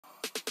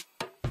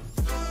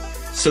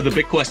So the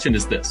big question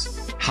is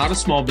this: how do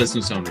small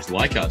business owners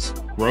like us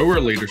grow our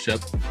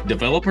leadership,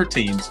 develop our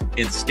teams,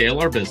 and scale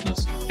our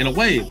business in a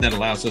way that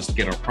allows us to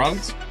get our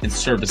products and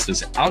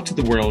services out to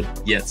the world,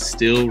 yet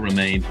still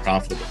remain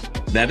profitable?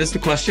 That is the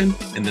question,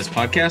 and this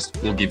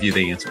podcast will give you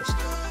the answers.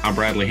 I'm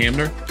Bradley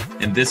Hamner,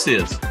 and this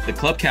is the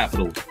Club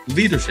Capital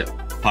Leadership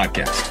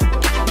Podcast.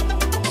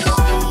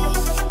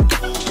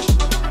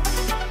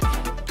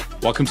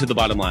 Welcome to The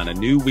Bottom Line, a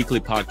new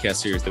weekly podcast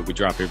series that we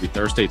drop every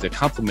Thursday to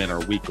complement our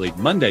weekly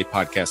Monday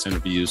podcast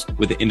interviews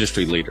with the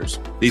industry leaders.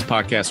 These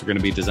podcasts are going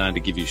to be designed to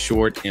give you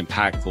short,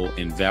 impactful,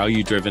 and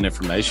value-driven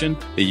information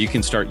that you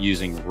can start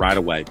using right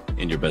away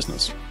in your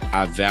business.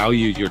 I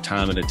value your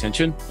time and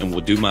attention and will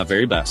do my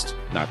very best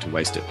not to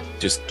waste it.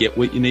 Just get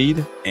what you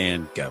need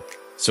and go.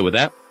 So with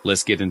that,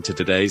 let's get into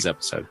today's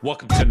episode.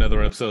 Welcome to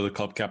another episode of the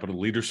Club Capital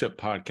Leadership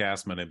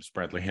Podcast. My name is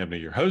Bradley Hamner,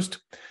 your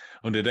host.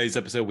 On today's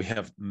episode, we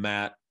have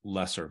Matt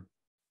Lesser.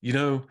 You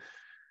know,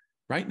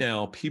 right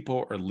now,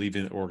 people are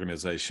leaving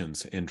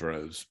organizations in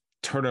droves.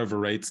 Turnover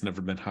rates never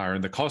been higher,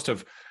 and the cost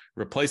of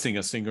replacing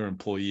a single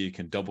employee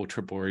can double,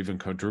 triple, or even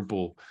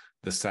quadruple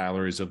the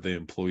salaries of the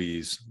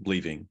employees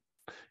leaving.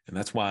 And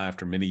that's why,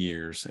 after many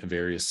years in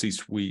various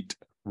C-suite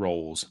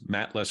roles,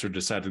 Matt Lesser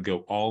decided to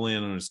go all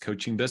in on his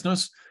coaching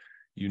business,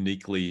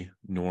 Uniquely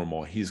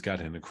Normal. He's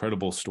got an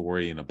incredible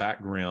story and a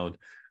background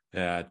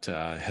that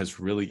has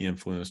really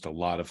influenced a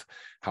lot of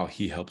how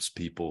he helps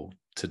people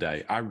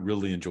today. I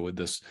really enjoyed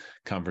this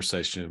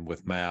conversation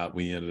with Matt.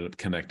 We ended up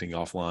connecting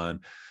offline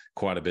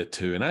quite a bit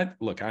too. And I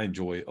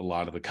enjoy a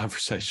lot of the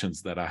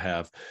conversations that I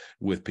have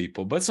with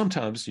people, but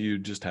sometimes you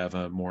just have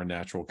a more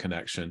natural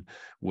connection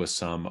with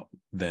some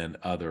than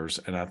others.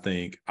 And I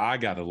think I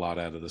got a lot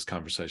out of this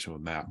conversation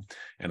with Matt,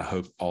 and I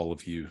hope all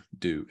of you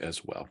do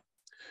as well.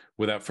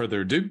 Without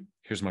further ado,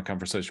 here's my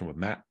conversation with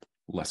Matt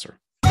Lesser.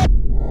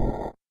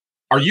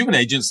 Are you an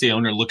agency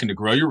owner looking to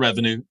grow your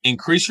revenue,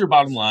 increase your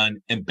bottom line,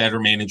 and better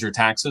manage your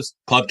taxes?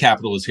 Club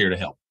Capital is here to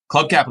help.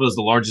 Club Capital is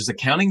the largest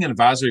accounting and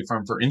advisory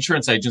firm for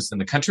insurance agents in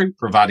the country,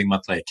 providing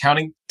monthly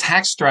accounting,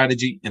 tax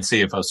strategy, and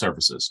CFO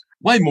services.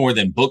 Way more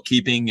than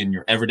bookkeeping and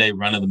your everyday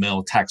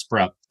run-of-the-mill tax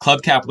prep,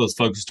 Club Capital is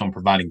focused on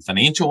providing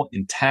financial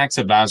and tax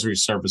advisory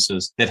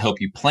services that help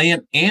you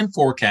plan and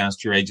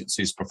forecast your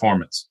agency's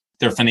performance.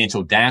 Their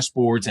financial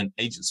dashboards and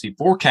agency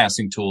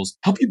forecasting tools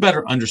help you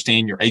better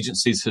understand your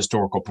agency's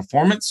historical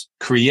performance,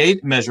 create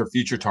and measure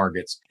future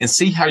targets, and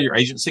see how your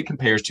agency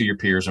compares to your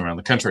peers around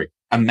the country.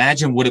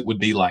 Imagine what it would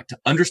be like to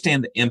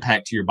understand the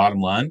impact to your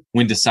bottom line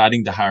when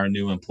deciding to hire a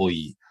new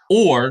employee,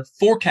 or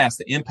forecast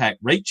the impact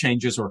rate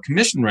changes or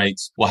commission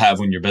rates will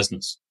have on your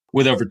business.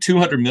 With over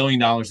 $200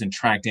 million in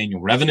tracked annual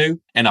revenue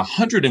and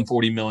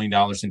 $140 million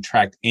in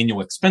tracked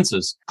annual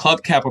expenses,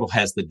 Club Capital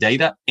has the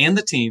data and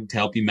the team to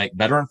help you make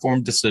better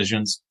informed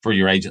decisions for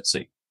your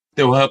agency.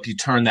 They will help you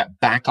turn that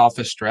back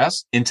office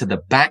stress into the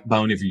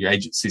backbone of your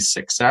agency's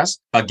success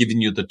by giving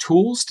you the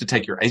tools to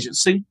take your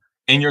agency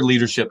and your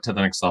leadership to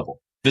the next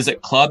level.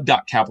 Visit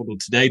club.capital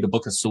today to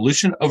book a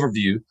solution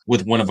overview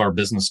with one of our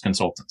business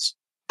consultants.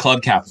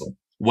 Club Capital,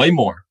 way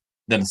more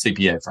than a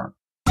CPA firm.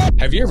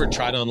 Have you ever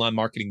tried online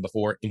marketing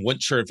before and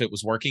weren't sure if it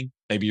was working?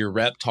 Maybe your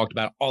rep talked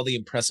about all the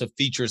impressive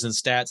features and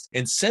stats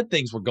and said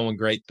things were going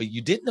great, but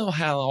you didn't know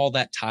how all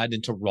that tied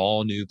into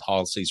raw new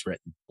policies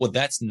written. Well,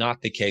 that's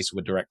not the case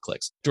with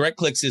DirectClicks.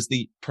 DirectClicks is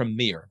the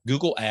premier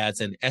Google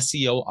Ads and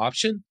SEO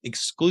option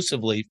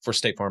exclusively for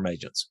State Farm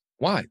agents.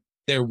 Why?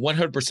 They're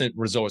 100%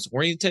 results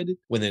oriented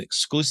with an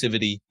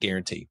exclusivity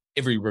guarantee.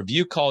 Every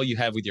review call you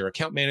have with your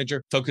account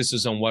manager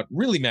focuses on what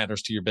really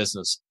matters to your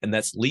business, and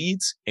that's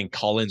leads and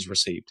call-ins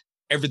received.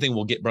 Everything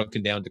will get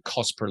broken down to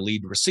cost per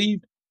lead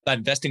received. By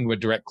investing with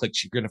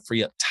DirectClicks, you're going to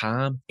free up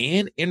time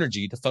and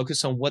energy to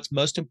focus on what's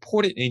most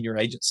important in your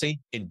agency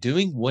and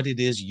doing what it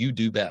is you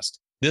do best.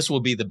 This will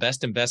be the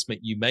best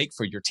investment you make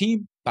for your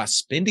team by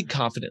spending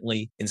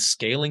confidently and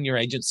scaling your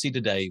agency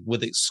today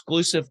with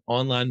exclusive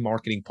online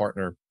marketing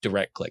partner,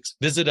 DirectClicks.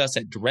 Visit us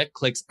at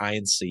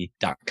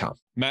directclicksinc.com.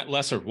 Matt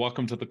Lesser,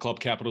 welcome to the Club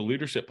Capital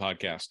Leadership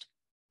Podcast.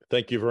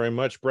 Thank you very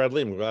much,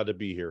 Bradley. I'm glad to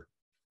be here.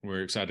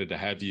 We're excited to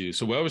have you.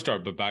 So we always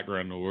start with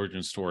background and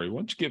origin story. Why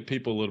don't you give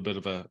people a little bit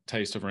of a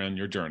taste around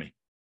your journey?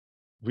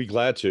 Be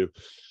glad to.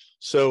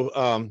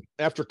 So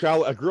after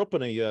college, I grew up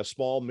in a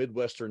small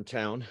Midwestern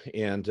town.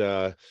 And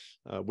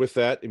with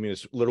that, I mean,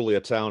 it's literally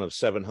a town of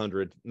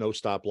 700, no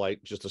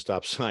stoplight, just a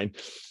stop sign.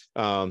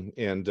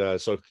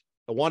 So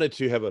I wanted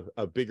to have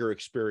a bigger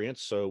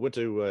experience. So I went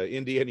to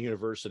Indiana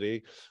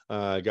University,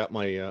 got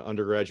my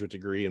undergraduate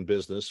degree in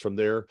business. From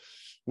there,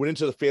 went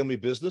into the family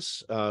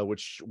business,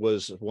 which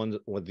was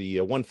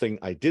one thing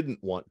I didn't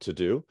want to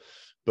do,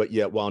 but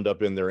yet wound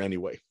up in there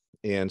anyway.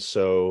 And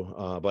so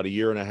about a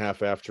year and a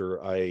half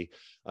after I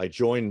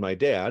joined my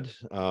dad,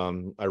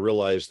 I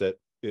realized that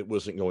it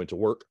wasn't going to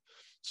work.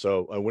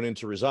 So I went in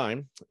to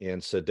resign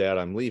and said, Dad,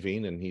 I'm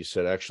leaving. And he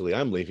said, actually,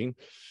 I'm leaving.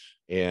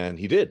 And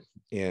he did.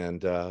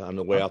 And on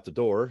the way out the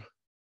door,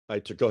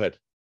 go ahead.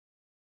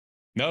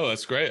 No,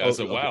 that's great. I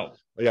said, okay. Wow.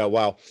 Yeah.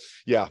 Wow.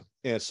 Yeah.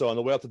 And so on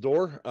the way out the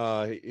door,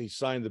 he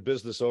signed the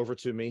business over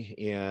to me,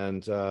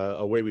 and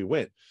away we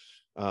went.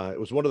 it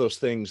was one of those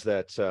things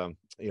that,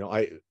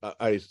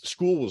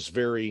 school was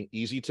very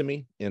easy to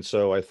me. And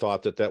so I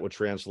thought that that would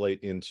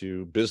translate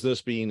into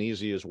business being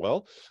easy as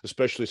well,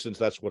 especially since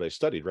that's what I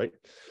studied, right?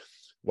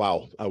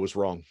 Wow, I was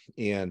wrong.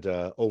 And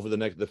over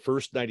the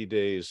first 90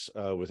 days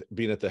with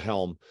being at the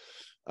helm,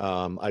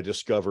 I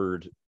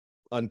discovered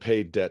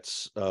unpaid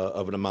debts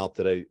of an amount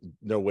that I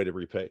no way to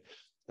repay.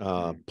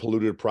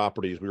 Polluted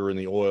properties. We were in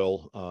the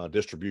oil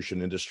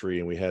distribution industry,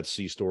 and we had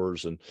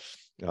C-stores, and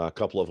a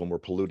couple of them were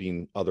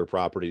polluting other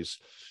properties.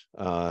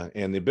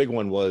 And the big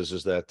one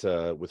is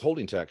that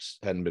withholding tax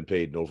hadn't been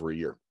paid in over a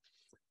year,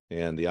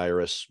 and the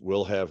IRS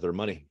will have their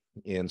money.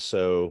 And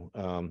so,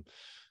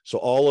 so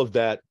all of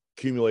that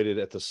accumulated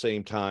at the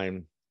same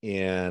time,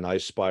 and I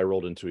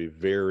spiraled into a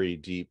very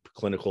deep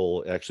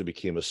clinical, actually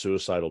became a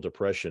suicidal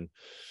depression.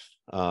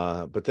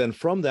 But then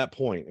from that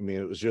point, I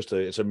mean, it was just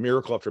it's a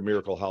miracle after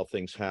miracle how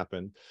things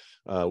happen.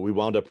 We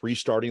wound up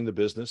restarting the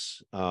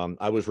business.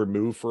 I was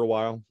removed for a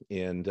while,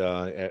 and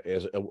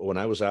when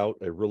I was out,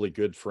 a really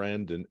good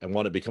friend and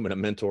wanted to become a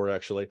mentor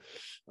actually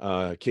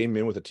came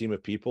in with a team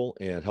of people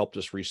and helped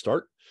us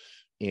restart.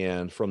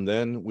 And from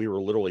then, we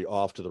were literally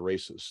off to the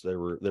races. There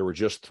were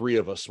just three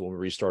of us when we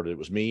restarted. It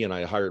was me, and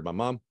I hired my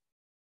mom,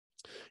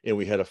 and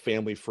we had a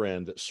family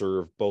friend that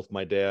served both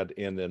my dad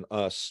and then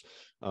us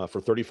for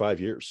 35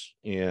 years.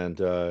 And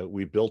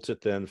we built it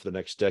then for the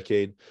next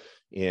decade.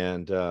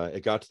 And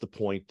it got to the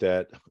point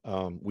that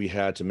we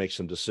had to make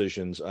some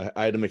decisions.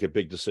 I had to make a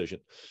big decision.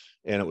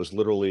 And it was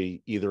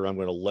literally either I'm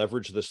going to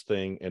leverage this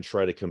thing and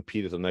try to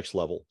compete at the next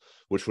level,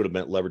 which would have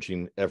meant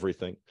leveraging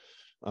everything,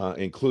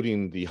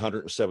 including the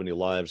 170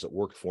 lives that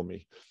worked for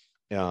me.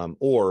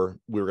 Or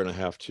we were going to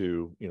have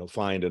to,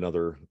 find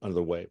another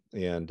way.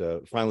 And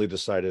finally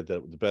decided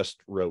that the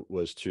best route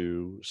was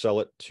to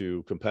sell it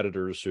to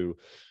competitors who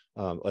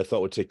I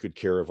thought would take good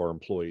care of our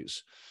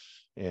employees.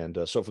 And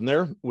so from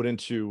there, went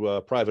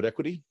into private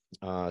equity.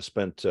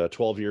 Spent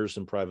 12 years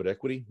in private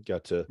equity.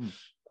 Got to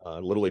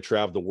literally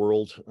travel the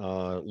world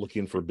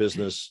looking for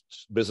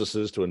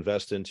businesses to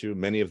invest into.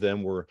 Many of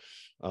them were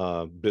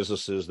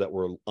businesses that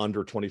were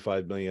under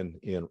 25 million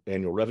in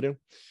annual revenue.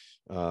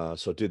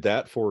 So did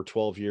that for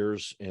 12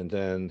 years, and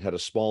then had a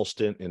small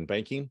stint in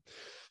banking.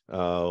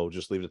 I'll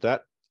just leave it at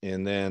that.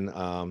 And then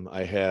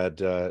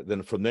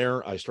then from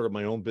there, I started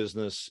my own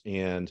business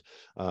and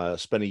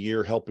spent a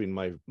year helping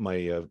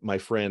my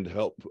friend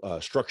help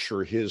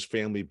structure his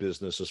family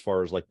business as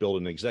far as like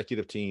build an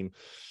executive team.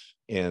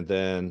 And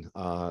then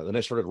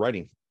I started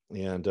writing,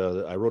 and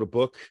I wrote a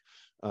book.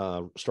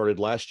 Started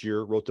last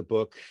year, wrote the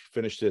book,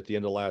 finished it at the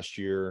end of last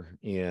year,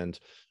 and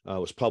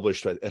was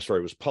published. It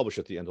was published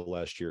at the end of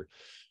last year.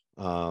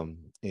 And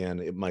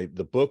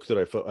the book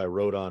that I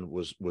wrote on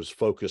was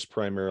focused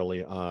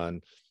primarily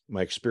on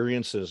my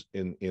experiences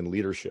in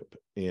leadership,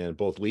 and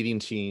both leading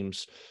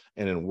teams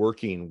and in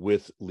working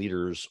with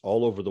leaders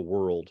all over the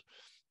world,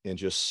 and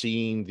just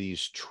seeing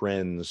these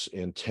trends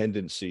and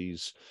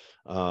tendencies.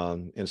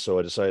 And so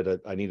I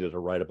decided I needed to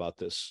write about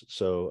this.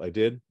 So I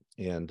did.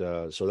 And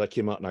so that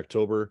came out in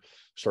October,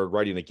 started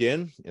writing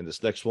again. And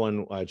this next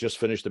one, I just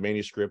finished the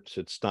manuscript.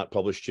 It's not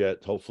published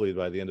yet, hopefully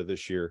by the end of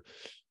this year.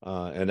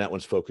 And that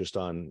one's focused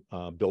on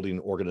building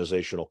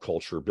organizational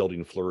culture,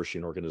 building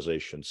flourishing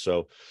organizations.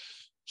 So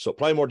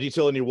probably more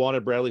detail than you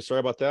wanted, Bradley. Sorry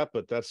about that,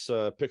 but that's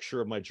a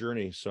picture of my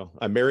journey. So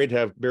I'm married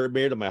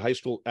to my high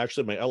school,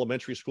 actually my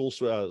elementary school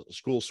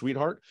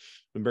sweetheart.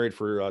 Been married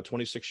for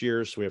 26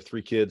 years. So we have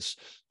 3 kids,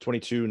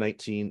 22,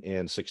 19,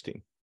 and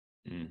 16.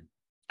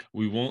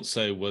 We won't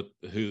say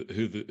who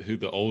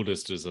the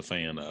oldest is a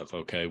fan of.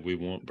 Okay, we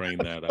won't bring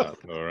that up.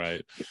 All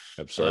right.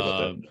 I'm sorry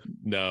about that.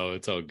 No,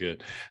 it's all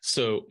good.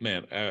 So,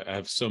 man, I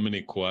have so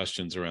many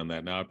questions around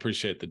that. Now, I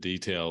appreciate the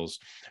details.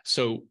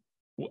 So,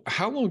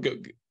 how long ago?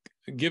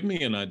 Give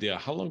me an idea.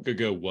 How long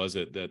ago was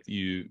it that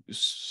you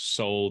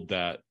sold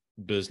that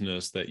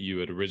business that you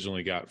had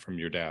originally got from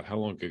your dad? How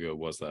long ago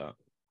was that?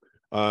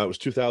 It was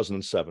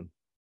 2007.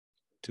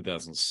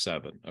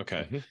 2007. Okay.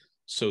 Mm-hmm.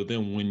 So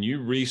then when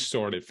you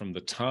restarted, from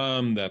the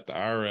time that the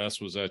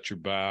IRS was at your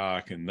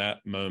back and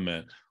that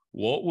moment,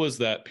 what was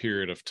that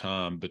period of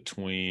time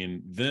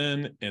between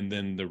then and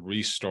then the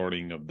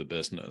restarting of the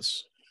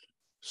business?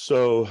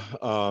 So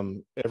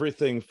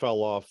everything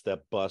fell off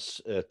that bus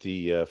at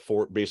the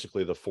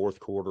basically the fourth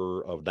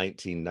quarter of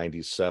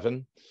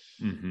 1997.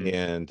 Mm-hmm.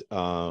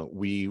 And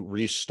we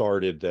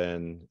restarted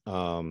then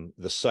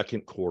the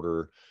second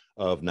quarter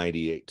of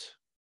 98.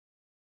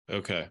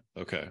 Okay.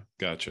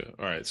 Gotcha.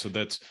 All right. So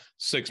that's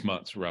 6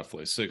 months,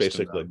 roughly six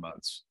basically to 9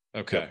 months.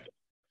 Okay. Yep.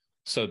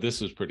 So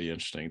this is pretty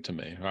interesting to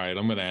me. All right.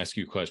 I'm going to ask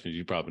you questions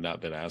you've probably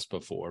not been asked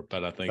before,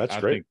 but I think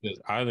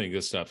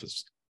this stuff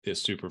is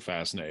super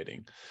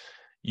fascinating.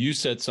 You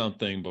said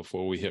something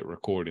before we hit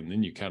record, and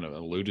then you kind of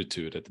alluded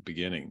to it at the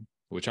beginning,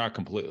 which I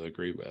completely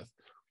agree with.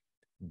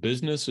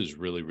 Business is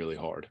really, really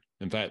hard.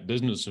 In fact,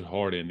 business is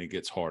hard, and it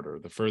gets harder.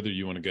 The further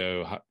you want to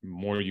go,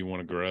 more you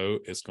want to grow,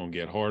 it's going to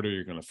get harder.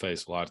 You're going to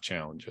face a lot of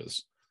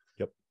challenges.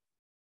 Yep.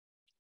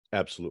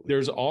 Absolutely.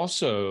 There's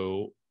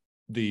also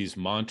these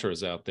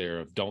mantras out there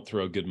of don't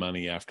throw good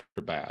money after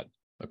bad.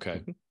 Okay.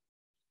 Mm-hmm.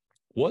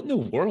 what in the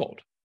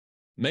world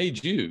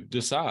made you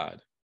decide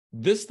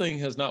this thing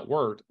has not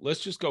worked? Let's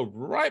just go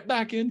right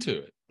back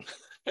into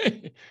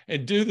it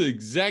and do the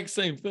exact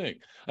same thing.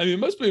 I mean,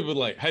 most people are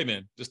like, hey,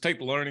 man, just take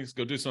the learnings,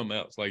 go do something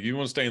else. Like, you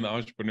want to stay in the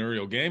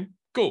entrepreneurial game?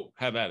 Cool,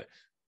 have at it.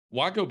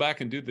 Why go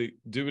back and do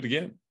it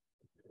again?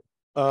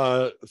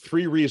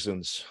 Three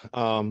reasons.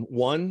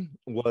 One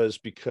was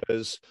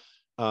because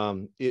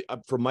from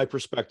my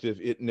perspective,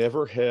 it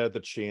never had the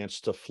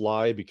chance to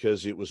fly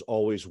because it was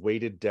always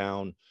weighted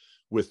down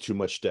with too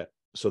much debt.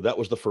 So that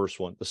was the first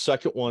one. The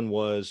second one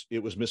was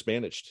it was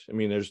mismanaged. I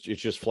mean, it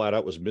just flat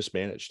out was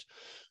mismanaged.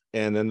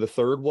 And then the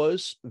third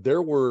was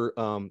there were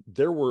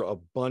a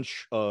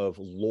bunch of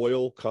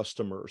loyal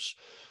customers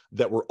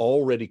that were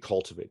already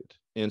cultivated.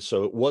 And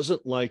so it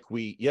wasn't like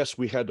we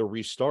had to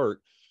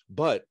restart,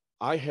 but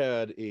I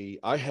had a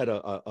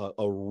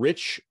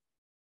rich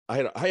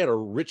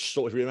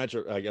soil. If you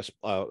imagine, I guess,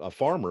 a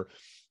farmer,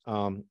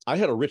 I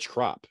had a rich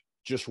crop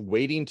just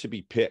waiting to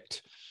be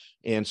picked.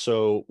 And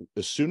so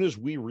as soon as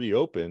we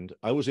reopened,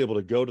 I was able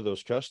to go to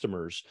those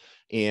customers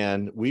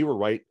and we were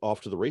right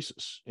off to the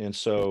races. And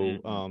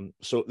so,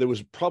 so there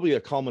was probably a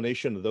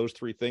culmination of those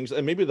three things.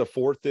 And maybe the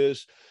fourth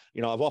is,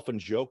 I've often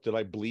joked that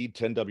I bleed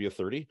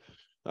 10W30.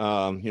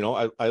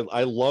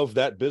 I love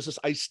that business.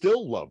 I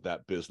still love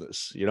that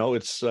business.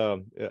 It's,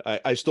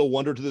 I still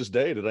wonder to this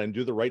day, did I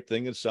do the right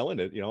thing in selling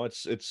it?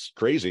 It's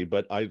crazy,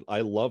 but I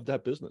love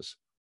that business.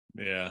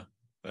 Yeah.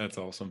 That's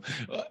awesome.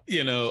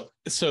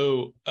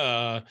 So,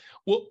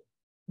 well,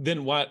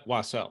 then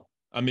why sell?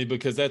 I mean,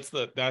 because that's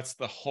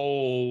the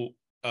whole,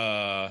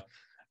 I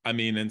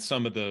mean, in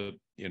some of the,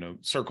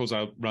 circles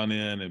I run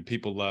in and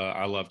people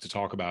I love to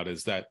talk about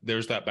is that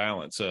there's that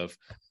balance of,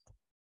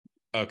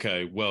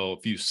 okay, well,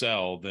 if you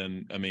sell,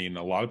 then, I mean,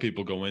 a lot of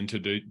people go into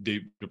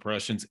deep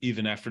depressions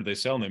even after they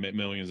sell and they make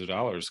millions of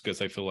dollars because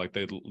they feel like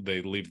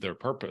they leave their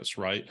purpose.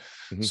 Right.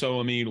 Mm-hmm. So,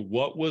 I mean,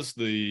 what was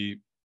the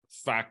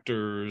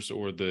factors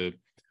or the,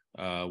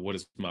 what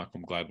does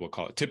Malcolm Gladwell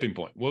call it? Tipping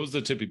point. What was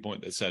the tipping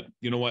point that said,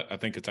 you know what, I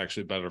think it's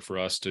actually better for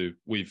us to,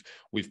 we've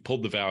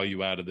pulled the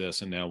value out of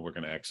this and now we're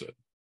going to exit?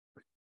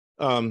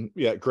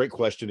 Yeah, great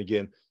question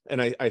again.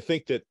 And I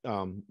think that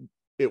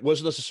it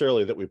wasn't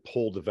necessarily that we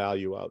pulled the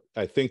value out.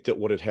 I think that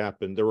what had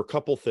happened, there were a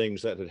couple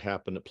things that had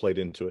happened that played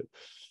into it.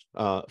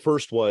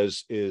 First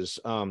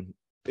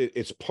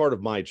it's part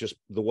of just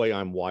the way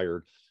I'm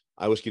wired.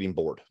 I was getting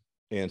bored.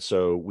 And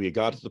so we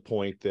got to the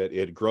point that it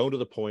had grown to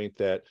the point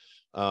that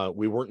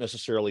we weren't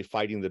necessarily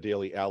fighting the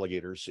daily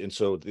alligators. And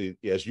so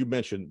as you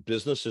mentioned,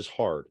 business is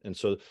hard. And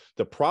so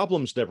the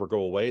problems never go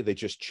away. They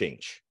just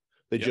change.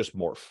 They just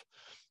morph.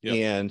 Yep.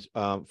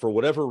 And for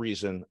whatever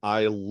reason,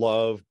 I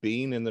love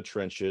being in the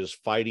trenches,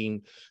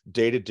 fighting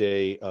day to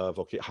day of,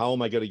 okay, how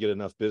am I going to get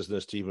enough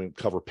business to even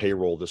cover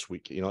payroll this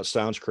week? It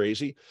sounds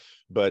crazy,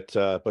 but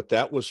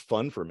that was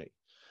fun for me.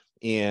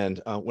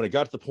 And when it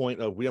got to the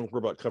point of we don't worry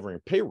about covering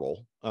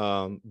payroll,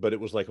 but it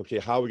was like, okay,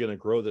 how are we going to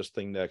grow this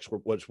thing next?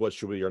 What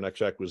should be our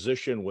next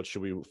acquisition? What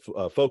should we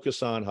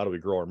focus on? How do we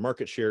grow our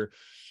market share?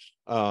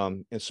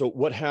 And so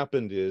what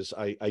happened is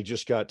I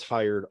just got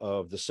tired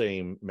of the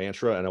same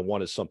mantra and I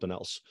wanted something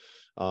else.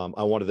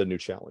 I wanted a new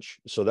challenge.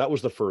 So that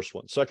was the first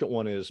one. Second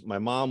one is my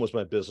mom was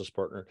my business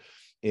partner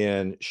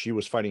and she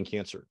was fighting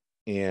cancer.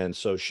 And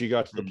so she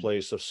got to the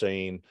place of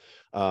saying,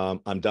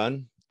 I'm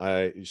done.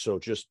 So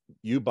just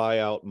you buy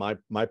out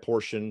my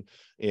portion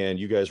and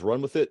you guys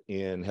run with it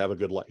and have a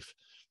good life.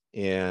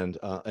 And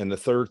the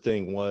third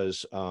thing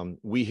was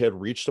we had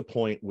reached a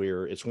point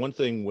where it's one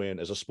thing when,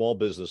 as a small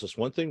business, it's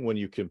one thing when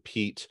you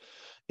compete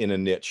in a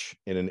niche,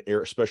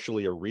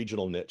 especially a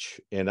regional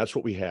niche. And that's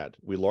what we had.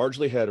 We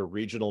largely had a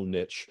regional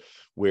niche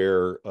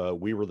where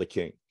we were the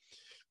king.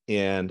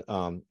 And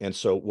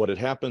so what had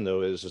happened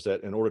though is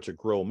that in order to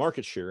grow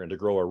market share and to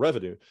grow our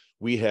revenue,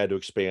 we had to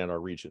expand our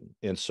region.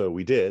 And so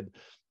we did.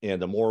 And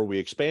the more we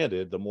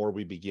expanded, the more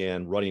we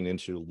began running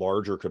into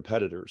larger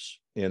competitors.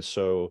 And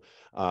so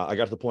I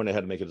got to the point I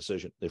had to make a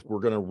decision. If we're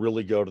going to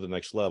really go to the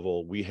next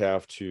level, we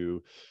have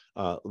to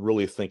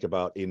really think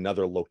about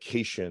another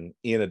location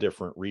in a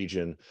different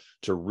region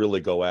to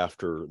really go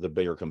after the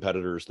bigger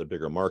competitors, the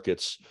bigger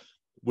markets,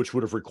 which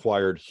would have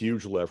required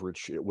huge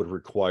leverage. It would have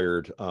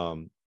required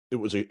it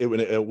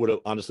would have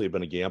honestly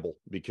been a gamble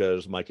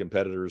because my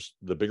competitors,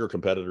 the bigger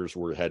competitors,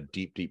 had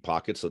deep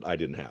pockets that I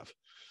didn't have.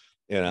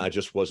 And I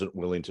just wasn't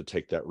willing to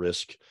take that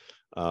risk.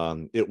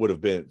 It would have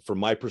been, from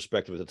my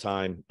perspective at the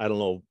time, I don't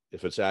know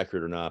if it's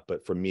accurate or not,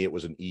 but for me, it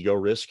was an ego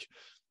risk.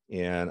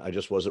 And I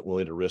just wasn't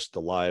willing to risk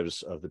the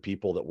lives of the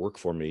people that work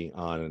for me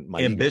on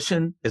my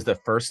ambition is the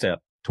first step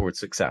towards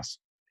success.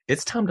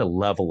 It's time to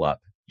level up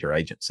your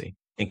agency.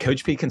 And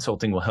Coach P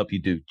Consulting will help you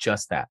do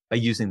just that by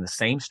using the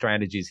same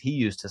strategies he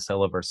used to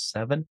sell over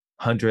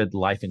 700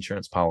 life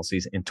insurance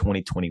policies in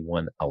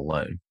 2021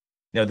 alone.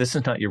 Now, this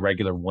is not your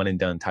regular one and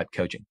done type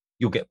coaching.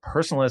 You'll get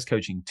personalized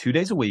coaching 2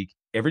 days a week,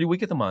 every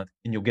week of the month,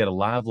 and you'll get a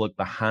live look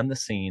behind the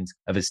scenes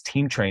of his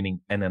team training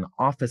and an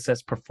office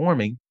that's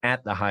performing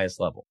at the highest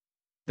level.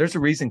 There's a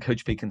reason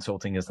Coach P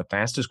Consulting is the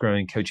fastest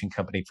growing coaching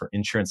company for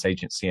insurance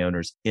agency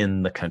owners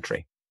in the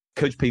country.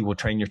 Coach P will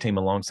train your team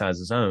alongside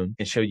his own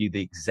and show you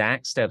the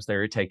exact steps they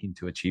are taking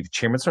to achieve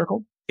Chairman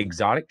Circle,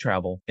 exotic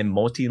travel, and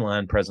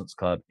multi-line presence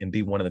club, and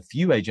be one of the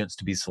few agents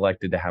to be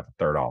selected to have a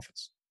third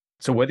office.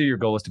 So whether your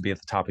goal is to be at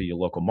the top of your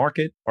local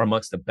market or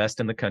amongst the best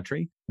in the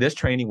country, this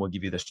training will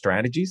give you the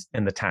strategies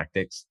and the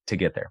tactics to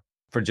get there.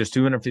 For just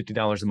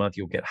 $250 a month,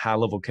 you'll get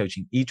high-level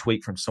coaching each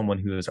week from someone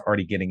who is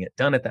already getting it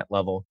done at that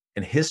level,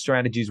 and his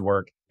strategies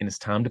work, and it's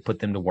time to put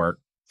them to work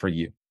for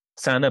you.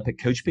 Sign up at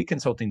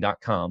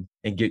coachpconsulting.com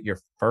and get your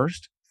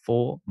first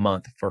full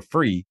month for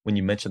free when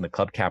you mention the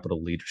Club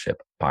Capital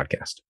Leadership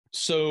Podcast.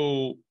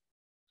 So,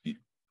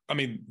 I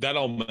mean, that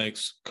all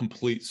makes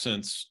complete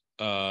sense,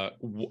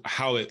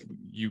 how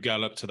you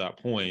got up to that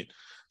point.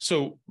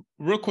 So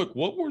real quick,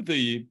 what were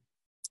did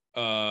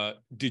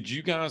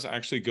you guys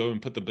actually go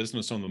and put the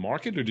business on the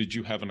market, or did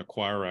you have an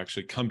acquirer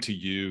actually come to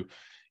you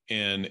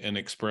and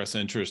express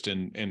interest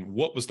in, and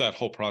what was that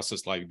whole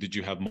process like? Did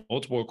you have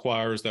multiple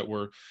acquirers that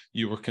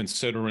you were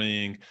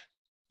considering?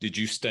 Did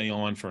you stay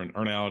on for an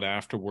earnout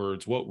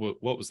afterwards? What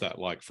was that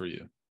like for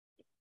you?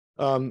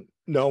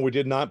 No, we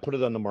did not put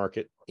it on the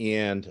market.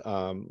 And,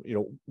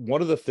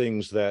 one of the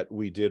things that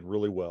we did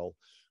really well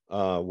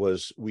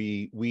was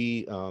we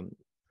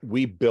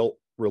built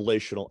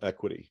relational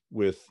equity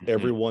with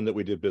everyone that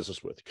we did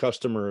business with,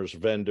 customers,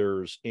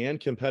 vendors, and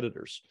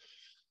competitors.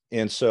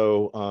 And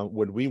so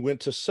when we went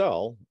to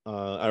sell,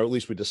 or at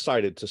least we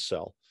decided to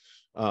sell,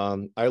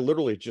 I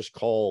literally just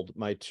called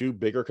my two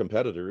bigger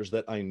competitors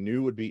that I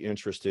knew would be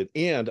interested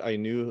and I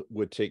knew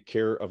would take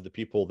care of the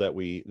people that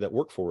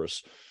work for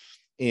us,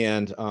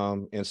 and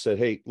said,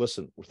 hey,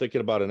 listen, we're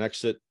thinking about an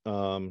exit.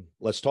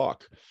 Let's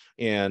talk.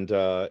 And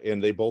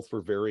they both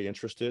were very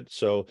interested.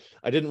 So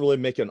I didn't really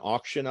make an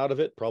auction out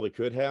of it, probably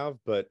could have,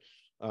 but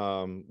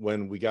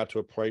when we got to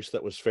a price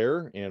that was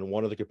fair and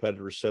one of the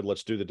competitors said,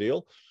 let's do the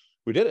deal,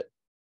 we did it.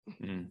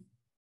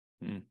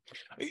 Mm-hmm.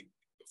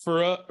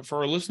 For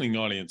our listening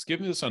audience,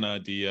 give us an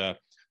idea,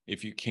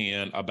 if you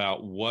can,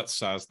 about what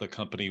size the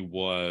company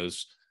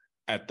was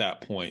at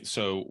that point.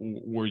 So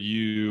were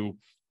you,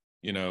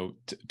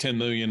 10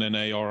 million in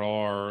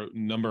ARR,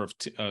 number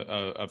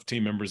of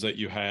team members that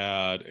you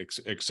had,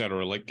 et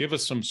cetera? Like, give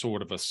us some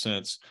sort of a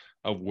sense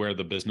of where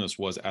the business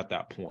was at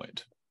that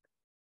point.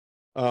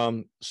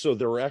 So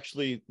there were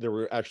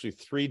actually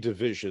three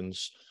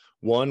divisions.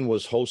 One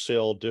was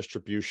wholesale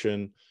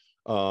distribution.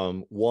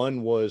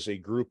 One was a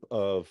group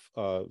of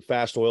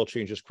fast oil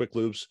changes, quick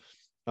lubes,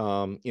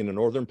 in the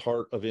northern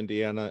part of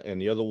Indiana, and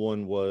the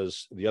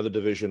other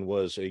division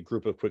was a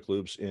group of quick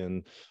lubes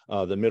in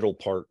the middle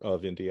part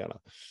of Indiana.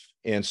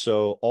 And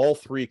so all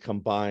three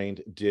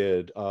combined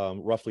did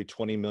roughly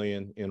 20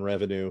 million in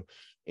revenue,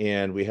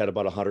 and we had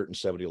about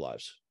 170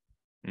 lives.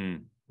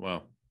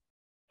 Wow.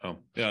 Oh,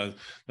 yeah,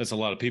 that's a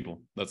lot of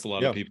people. That's a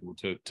lot of people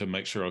to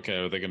make sure, okay,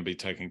 are they going to be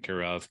taken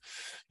care of?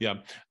 Yeah.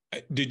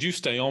 Did you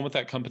stay on with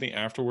that company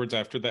afterwards,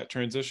 after that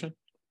transition?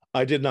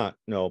 I did not.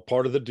 No,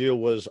 part of the deal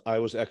was I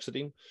was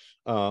exiting.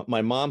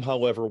 My mom,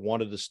 however,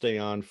 wanted to stay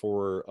on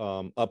for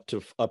up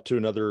to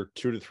another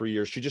 2 to 3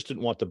 years. She just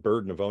didn't want the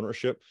burden of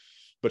ownership,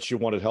 but she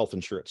wanted health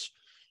insurance.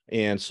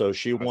 And so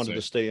she wanted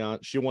to stay on.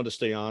 She wanted to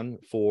stay on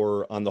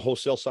on the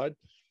wholesale side.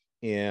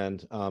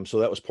 And so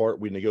that was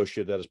we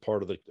negotiated that as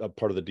part of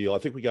the deal. I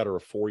think we got her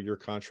a 4-year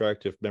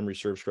contract, if memory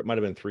serves correct. It might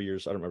have been 3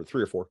 years. I don't remember,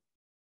 3 or 4.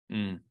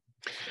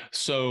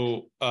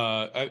 So,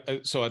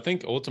 I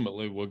think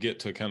ultimately we'll get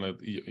to kind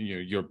of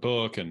your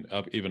book and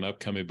even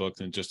upcoming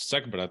books in just a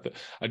second. But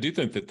I do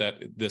think that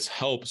this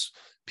helps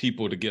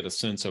people to get a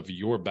sense of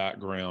your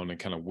background and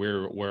kind of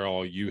where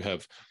all you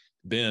have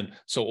been.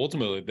 So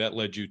ultimately, that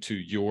led you to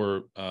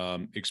your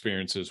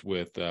experiences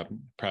with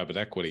private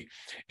equity.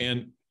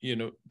 And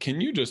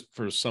can you just,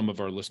 for some of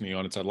our listening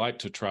audience, I'd like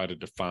to try to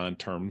define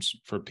terms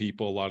for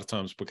people a lot of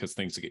times because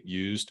things get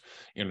used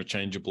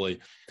interchangeably,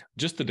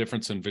 just the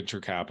difference in venture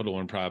capital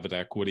and private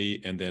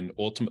equity, and then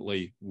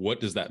ultimately, what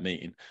does that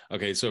mean?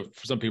 Okay, so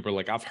for some people are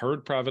like, I've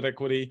heard private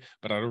equity,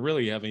 but I don't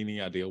really have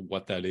any idea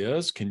what that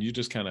is. Can you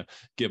just kind of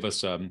give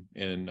us, what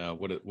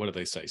do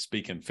they say?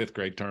 Speak in fifth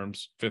grade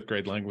terms, fifth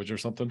grade language or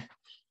something?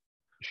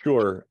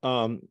 Sure.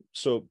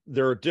 So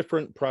there are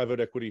different private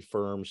equity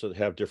firms that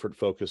have different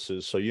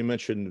focuses. So you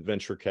mentioned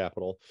venture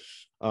capital.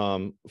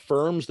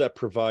 Firms that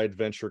provide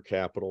venture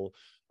capital,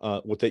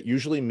 what that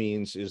usually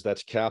means is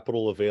that's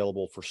capital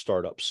available for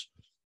startups.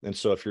 And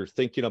so if you're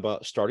thinking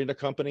about starting a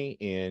company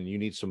and you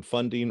need some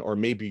funding, or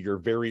maybe you're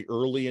very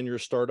early in your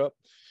startup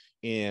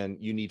and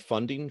you need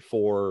funding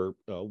for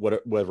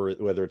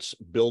whether it's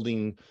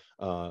building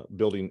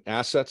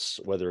assets,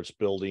 whether it's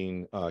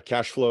building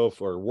cash flow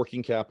for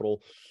working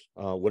capital,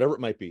 whatever it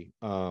might be.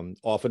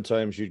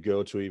 Oftentimes you'd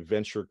go to a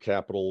venture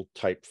capital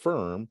type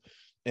firm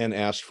and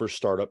ask for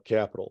startup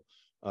capital.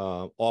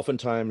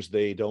 Oftentimes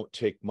they don't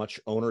take much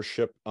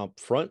ownership up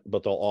front,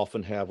 but they'll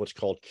often have what's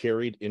called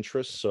carried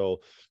interest.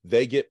 So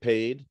they get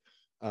paid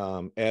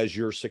as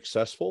you're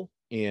successful,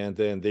 and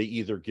then they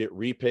either get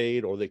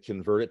repaid or they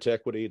convert it to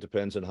equity. It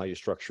depends on how you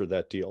structure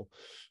that deal.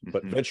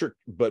 But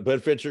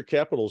venture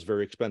capital is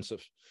very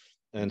expensive.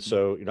 And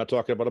so you're not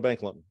talking about a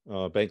bank loan.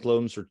 Bank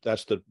loans are,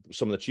 that's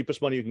some of the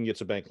cheapest money you can get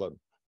is a bank loan,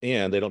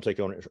 and they don't take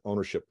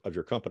ownership of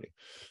your company.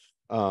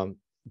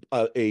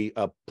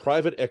 A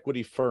private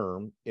equity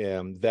firm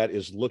that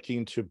is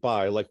looking to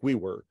buy, like we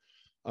were,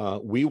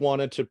 we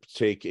wanted to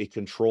take a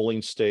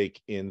controlling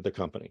stake in the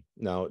company.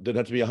 Now, it didn't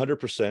have to be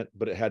 100%,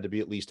 but it had to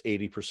be at least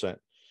 80%.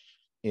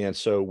 And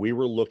so we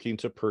were looking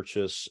to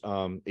purchase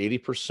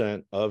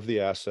 80% of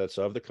the assets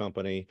of the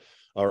company,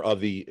 or of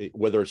the,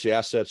 whether it's the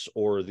assets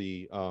or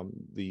the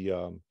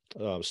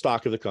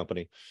stock of the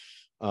company.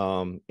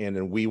 And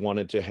then we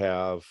wanted to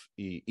have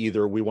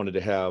either we wanted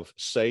to have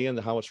say in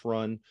how it's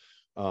run.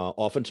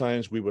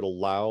 Oftentimes we would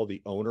allow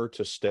the owner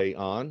to stay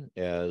on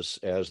as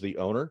the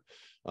owner,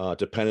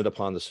 dependent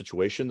upon the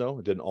situation, though.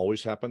 It didn't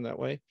always happen that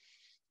way.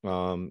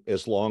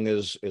 As long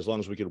as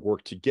we could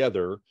work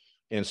together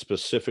and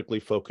specifically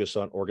focus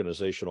on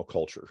organizational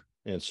culture.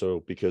 And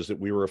so, because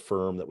we were a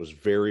firm that was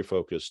very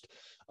focused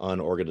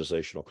on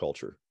organizational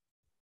culture.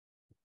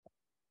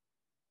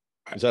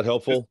 Is that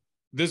helpful?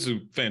 This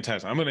is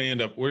fantastic. I'm going to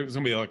end up, it's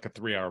going to be like a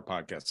 3-hour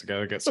podcast.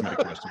 I got so many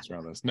questions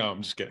around this. No,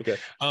 I'm just kidding.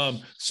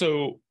 Okay.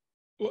 So,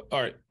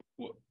 all right.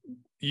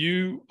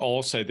 You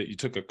all say that you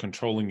took a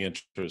controlling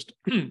interest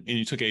and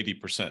you took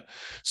 80%.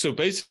 So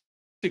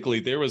basically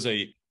there was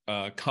a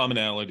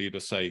commonality to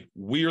say,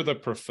 we are the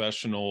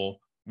professional.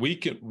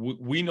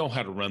 We know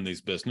how to run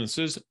these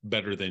businesses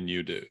better than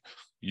you do.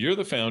 You're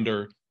the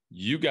founder.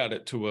 You got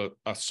it to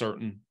a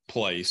certain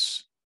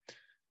place.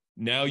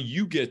 Now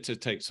you get to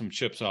take some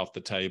chips off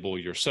the table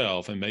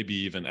yourself and maybe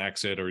even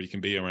exit, or you can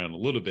be around a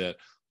little bit,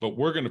 but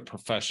we're going to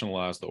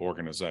professionalize the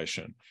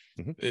organization.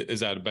 Mm-hmm.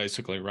 Is that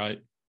basically right?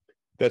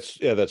 That's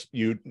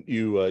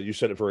you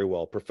said it very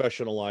well.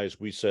 Professionalize.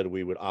 We said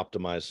we would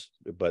optimize,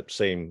 but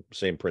same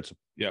principle.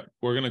 Yeah.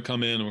 We're going to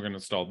come in and we're going to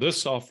install this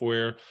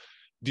software.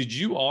 Did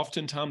you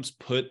oftentimes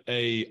put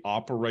a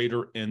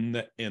operator in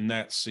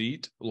that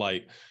seat?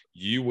 Like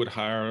you would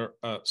hire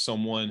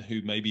someone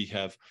who maybe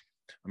have,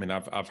 I mean,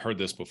 I've heard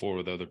this before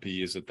with other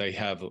PEs, that they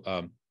have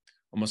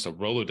almost a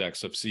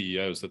Rolodex of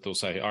CEOs that they'll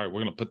say, all right,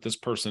 we're going to put this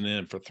person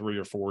in for 3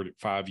 or 4 to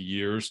 5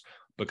 years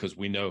because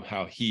we know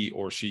how he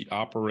or she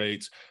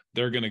operates.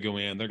 They're going to go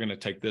in, they're going to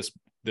take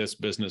this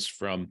business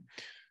from,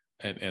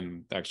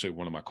 and actually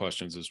one of my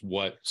questions is,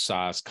 what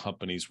size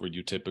companies were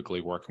you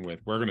typically working with?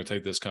 We're going to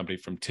take this company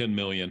from 10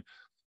 million.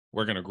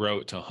 We're going to grow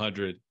it to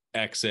 100,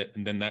 exit,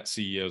 and then that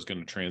CEO is going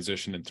to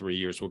transition in 3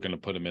 years. We're going to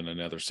put him in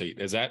another seat.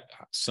 Is that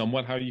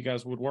somewhat how you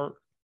guys would work?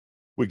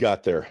 We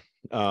got there.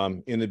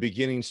 In the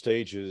beginning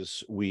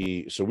stages,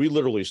 we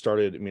literally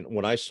started. I mean,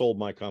 when I sold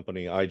my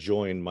company, I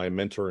joined my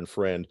mentor and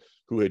friend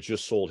who had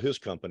just sold his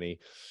company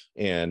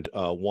and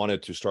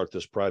wanted to start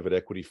this private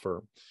equity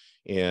firm.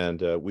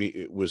 And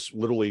we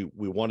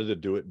wanted to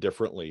do it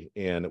differently.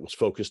 And it was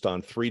focused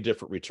on 3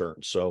 different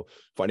returns. So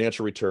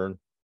financial return,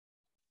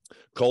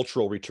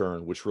 cultural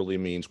return, which really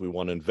means we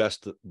want to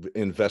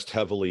invest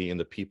heavily in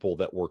the people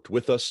that worked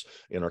with us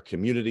in our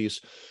communities.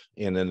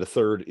 And then the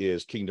third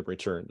is kingdom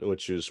return,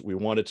 which is we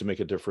wanted to make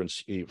a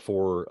difference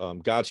for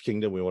God's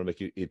kingdom. We want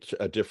to make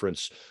a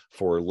difference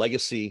for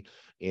legacy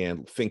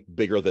and think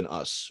bigger than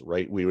us,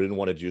 right? We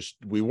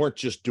weren't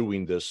just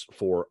doing this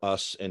for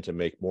us and to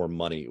make more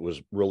money. It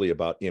was really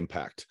about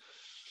impact.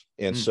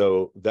 And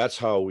so that's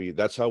how we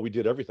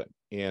did everything.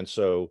 And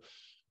so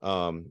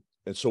when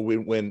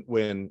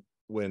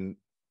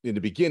in the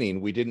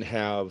beginning we didn't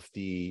have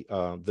the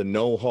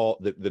know-how,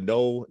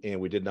 and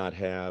we did not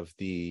have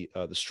the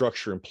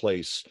structure in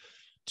place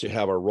to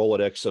have our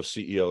Rolodex of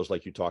CEOs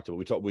like you talked about.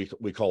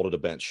 We called it a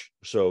bench.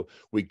 So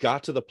we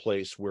got to the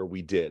place where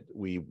we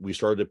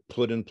started to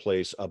put in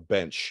place a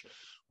bench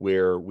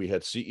where we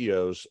had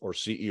CEOs or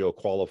CEO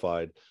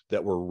qualified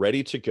that were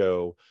ready to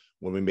go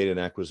when we made an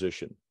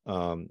acquisition.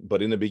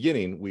 But in the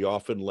beginning, we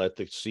often let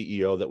the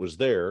CEO that was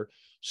there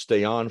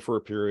stay on for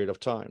a period of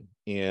time,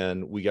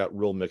 and we got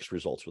real mixed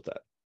results with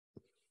that.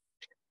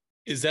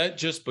 Is that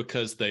just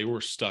because they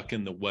were stuck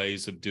in the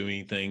ways of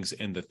doing things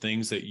and the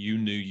things that you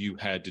knew you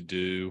had to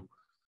do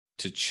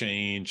to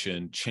change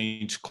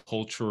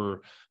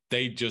culture,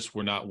 they just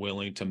were not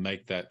willing to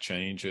make that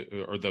change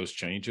or those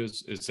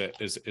changes? Is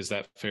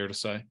that fair to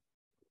say?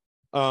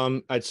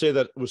 I'd say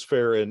that was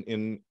fair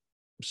in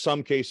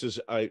some cases.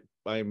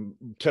 I'm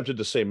tempted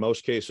to say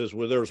most cases,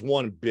 where there's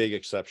one big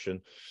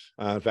exception.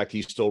 In fact,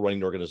 he's still running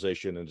the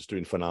organization and is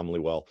doing phenomenally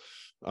well.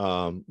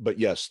 But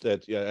yes,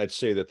 I'd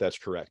say that's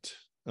correct.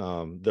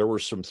 There were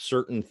some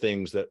certain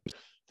things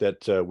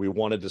that we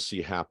wanted to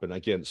see happen,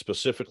 again,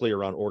 specifically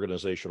around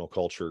organizational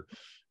culture.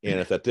 And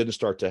if that didn't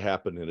start to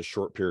happen in a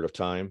short period of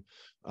time,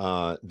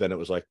 then it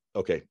was like,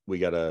 okay, we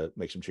got to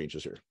make some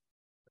changes here.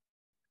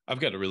 I've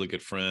got a really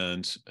good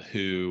friend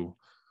who,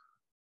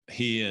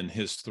 he and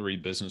his 3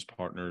 business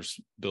partners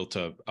built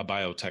a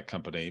biotech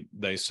company.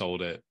 They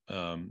sold it.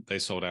 They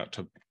sold out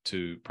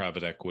to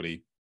private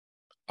equity,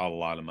 a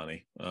lot of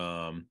money.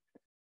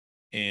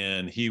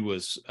 And he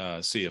was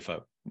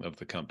CFO of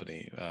the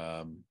company,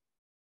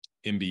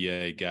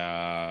 MBA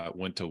guy,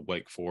 went to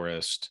Wake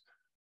Forest,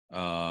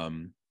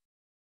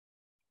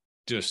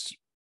 just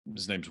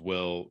his name's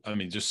Will. I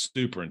mean, just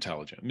super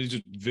intelligent. I mean,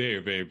 just very,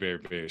 very, very,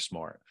 very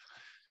smart.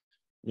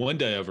 One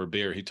day over a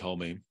beer, he told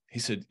me, he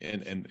said,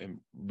 and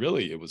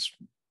really it was,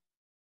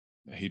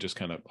 he just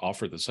kind of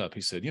offered this up.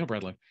 He said,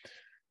 Bradley,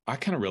 I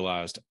kind of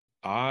realized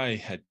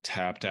I had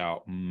tapped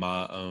out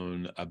my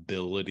own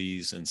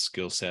abilities and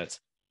skill sets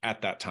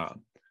at that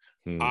time.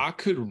 I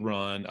could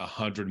run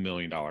 $100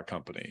 million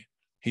company.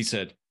 He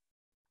said,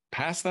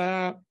 past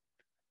that,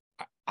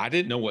 I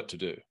didn't know what to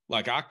do.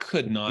 Like, I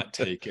could not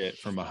take it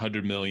from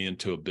 100 million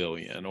to $1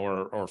 billion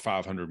or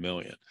 500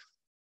 million.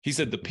 He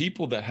said the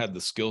people that had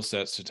the skill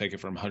sets to take it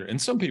from 100,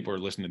 and some people are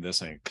listening to this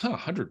saying,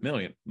 100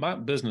 million, my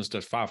business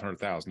does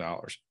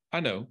 $500,000. I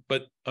know,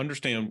 but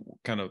understand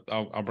kind of,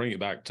 I'll bring it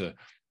back to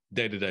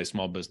day-to-day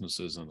small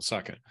businesses in a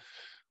second.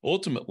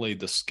 Ultimately,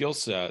 the skill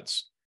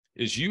sets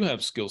is you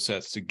have skill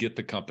sets to get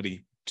the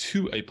company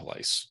to a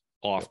place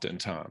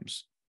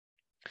oftentimes.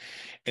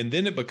 And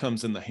then it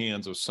becomes in the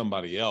hands of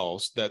somebody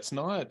else that's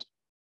not,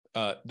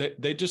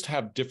 they just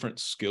have different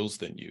skills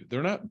than you.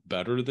 They're not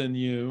better than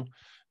you.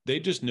 They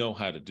just know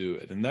how to do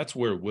it. And that's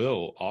where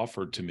Will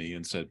offered to me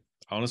and said,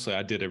 honestly,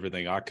 I did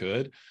everything I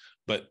could.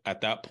 But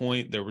at that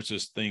point, there was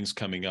just things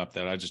coming up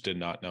that I just did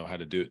not know how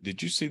to do it.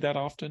 Did you see that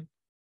often?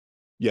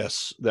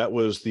 Yes, that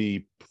was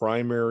the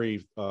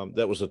primary.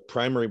 That was a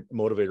primary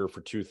motivator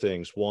for two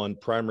things. One,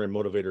 primary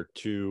motivator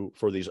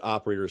for these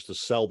operators to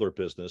sell their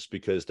business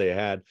because they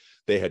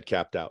had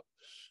capped out.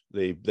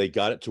 They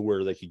got it to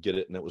where they could get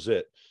it, and that was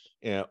it.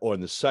 And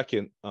the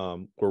second,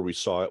 where we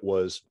saw it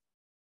was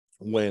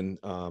when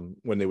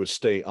they would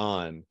stay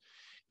on,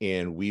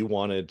 and we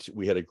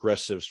had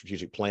aggressive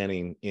strategic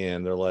planning,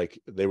 and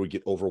they would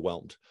get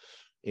overwhelmed.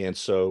 And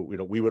so,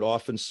 we would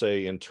often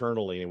say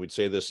internally, and we'd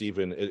say this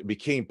even, it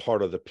became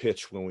part of the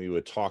pitch when we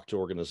would talk to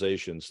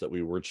organizations that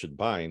we were interested in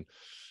buying,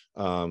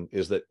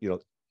 is that,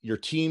 your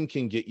team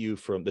can get you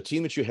from the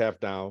team that you have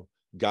now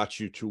got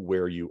you to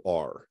where you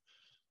are.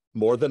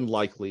 More than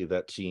likely,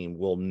 that team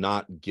will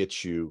not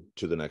get you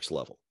to the next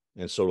level.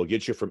 And so it'll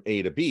get you from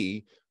A to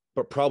B,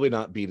 but probably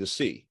not B to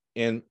C.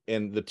 And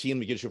the team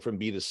that gets you from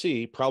B to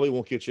C probably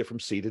won't get you from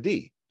C to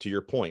D, to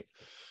your point.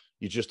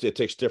 It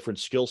takes different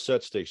skill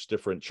sets, takes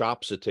different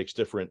chops, it takes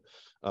different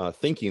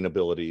thinking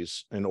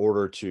abilities in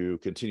order to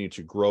continue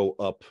to grow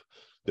up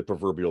the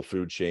proverbial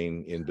food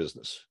chain in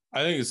business.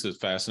 I think this is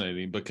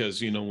fascinating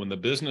because, when the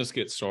business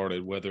gets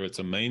started, whether it's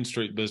a Main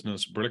Street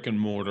business, brick and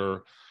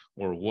mortar,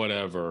 or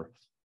whatever,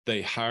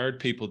 they hired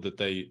people that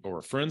they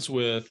were friends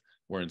with,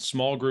 were in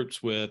small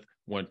groups with,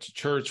 went to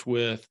church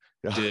with,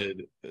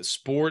 did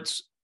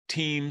sports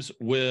teams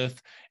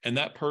with, and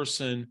that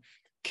person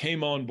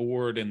came on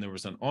board and there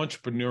was an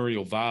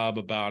entrepreneurial vibe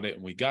about it,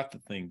 and we got the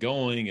thing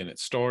going and it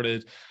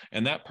started,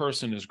 and that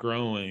person is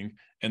growing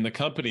and the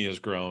company is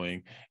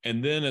growing.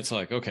 And then it's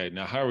like, okay,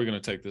 now how are we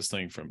going to take this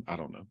thing from, I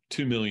don't know,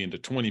 2 million to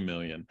 20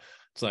 million?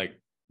 It's like,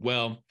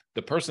 well,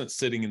 the person that's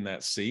sitting in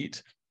that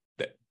seat,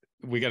 that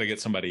we got to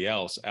get somebody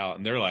else out.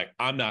 And they're like,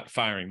 I'm not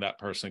firing that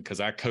person because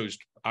I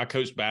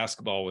coached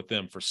basketball with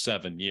them for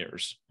 7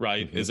 years,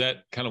 right? Mm-hmm. Is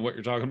that kind of what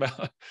you're talking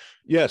about?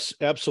 Yes,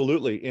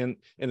 absolutely. And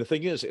the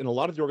thing is, in a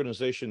lot of the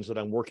organizations that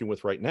I'm working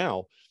with right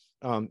now,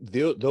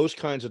 those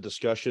kinds of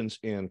discussions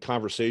and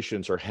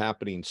conversations are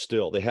happening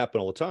still. They happen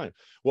all the time.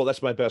 Well,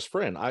 that's my best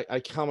friend. How am I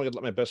going to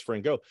let my best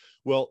friend go?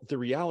 Well, the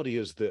reality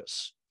is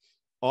this.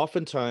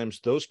 Oftentimes,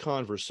 those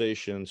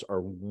conversations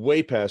are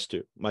way past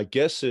due. My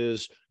guess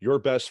is your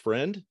best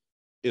friend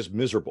is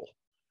miserable,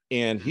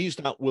 and he's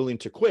not willing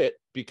to quit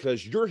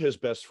because you're his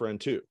best friend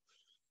too.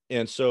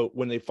 And so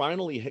when they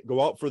finally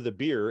go out for the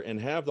beer and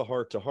have the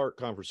heart-to-heart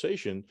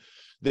conversation,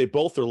 they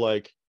both are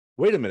like,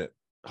 wait a minute,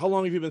 how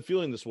long have you been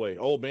feeling this way?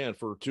 Oh man,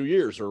 for 2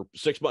 years or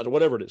 6 months, or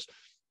whatever it is.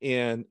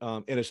 And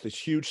it's this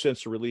huge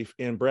sense of relief.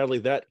 And Bradley,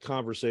 that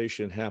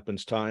conversation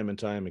happens time and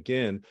time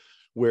again,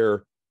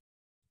 where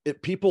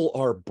people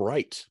are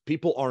bright,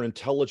 people are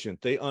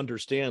intelligent. They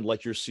understand,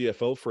 like your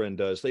CFO friend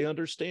does. They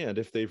understand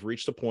if they've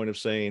reached a point of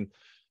saying,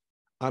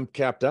 I'm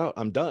capped out,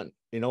 I'm done.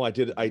 I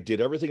did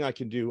everything I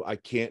can do. I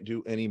can't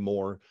do any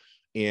more,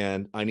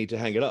 and I need to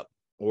hang it up,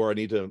 or I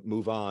need to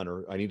move on,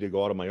 or I need to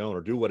go out on my own,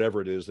 or do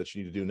whatever it is that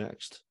you need to do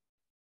next.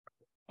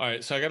 All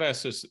right. So I got to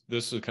ask this.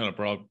 This is a kind of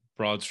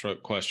broad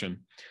stroke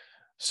question.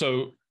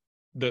 So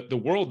the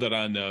world that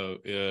I know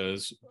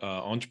is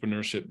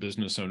entrepreneurship,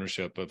 business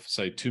ownership of,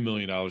 say, $2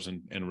 million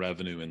in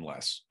revenue and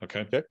less.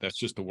 Okay. That's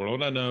just the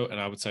world I know. And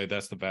I would say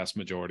that's the vast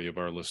majority of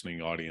our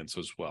listening audience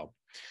as well.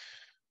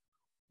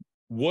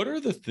 What are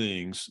the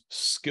things,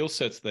 skill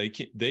sets they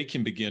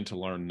can begin to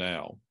learn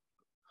now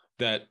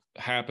that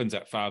happens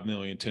at 5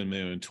 million, 10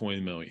 million, 20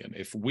 million?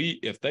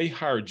 If they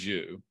hired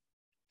you,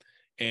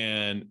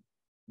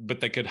 but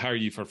they could hire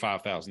you for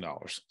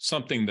 $5,000,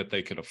 something that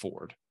they could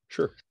afford.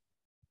 Sure.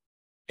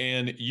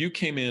 And you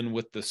came in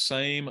with the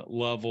same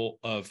level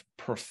of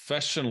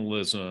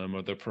professionalism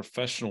or the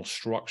professional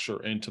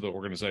structure into the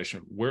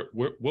organization, what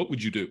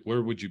would you do?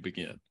 Where would you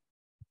begin?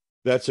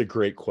 That's a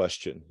great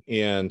question.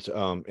 And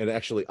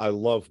actually, I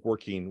love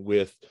working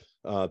with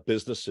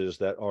businesses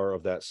that are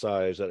of that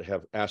size that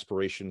have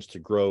aspirations to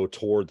grow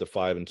toward the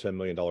 $5 and $10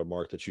 million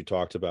mark that you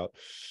talked about.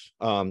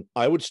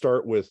 I would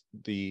start with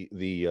the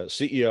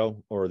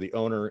CEO or the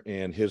owner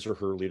and his or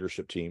her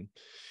leadership team,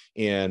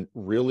 and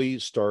really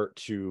start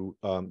to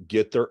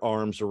get their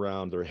arms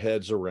around, their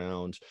heads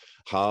around,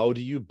 how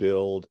do you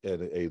build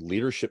a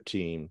leadership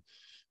team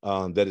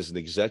that is an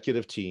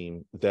executive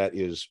team that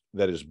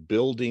is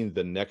building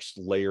the next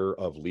layer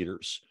of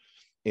leaders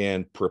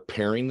and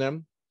preparing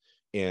them.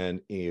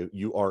 And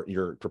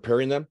you're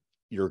preparing them,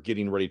 you're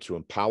getting ready to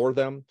empower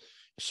them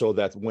so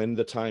that when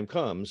the time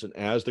comes and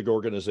as the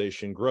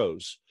organization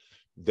grows,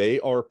 they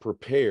are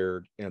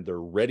prepared and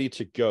they're ready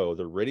to go,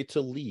 they're ready to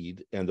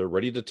lead, and they're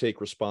ready to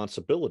take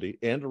responsibility,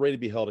 and they're ready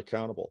to be held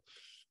accountable.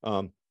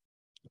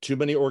 Too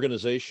many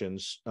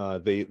organizations,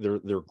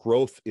 their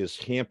growth is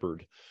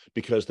hampered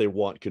because they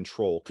want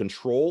control.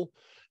 Control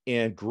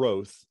and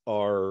growth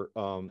are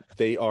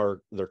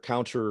they're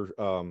counter.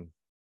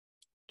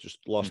 Just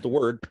lost the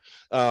word.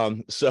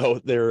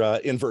 So they're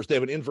inverse. They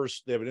have an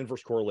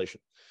inverse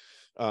correlation.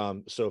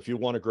 So if you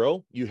want to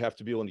grow, you have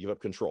to be willing to give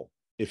up control.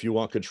 If you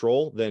want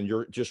control, then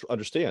you're just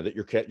understand that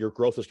your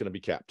growth is going to be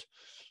capped.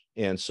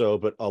 And so,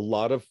 but a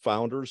lot of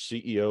founders,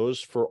 CEOs,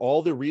 for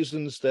all the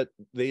reasons that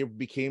they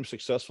became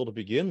successful to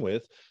begin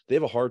with, they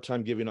have a hard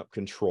time giving up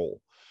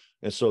control.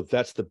 And so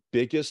that's the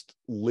biggest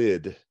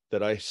lid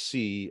that I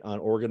see on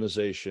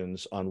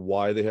organizations on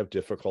why they have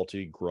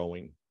difficulty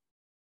growing.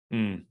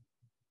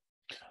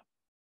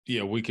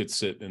 Yeah, we could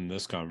sit in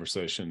this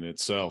conversation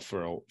itself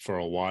for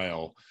a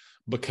while,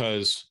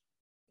 because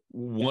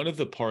one of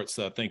the parts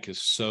that I think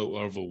is so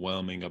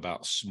overwhelming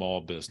about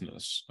small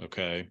business,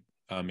 okay,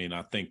 I mean,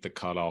 I think the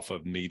cutoff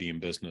of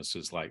medium business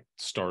is like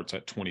starts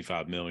at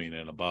 25 million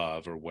and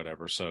above or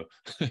whatever. So,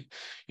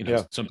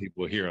 some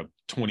people hear a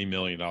 $20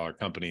 million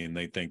company and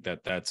they think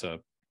that that's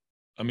it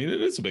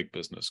is a big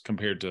business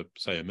compared to,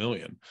 say, $1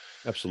 million.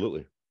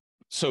 Absolutely.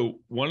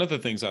 So one of the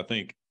things I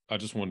think, I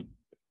just want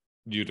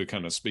you to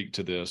kind of speak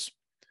to this,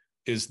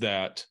 is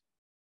that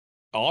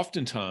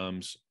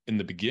oftentimes in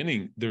the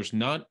beginning, there's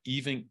not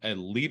even a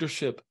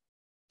leadership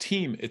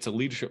team. It's a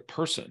leadership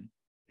person,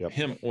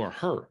 him or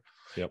her.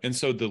 Yep. And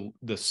so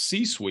the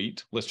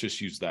C-suite, let's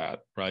just use that,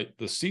 right?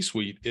 The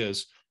C-suite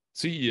is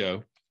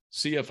CEO,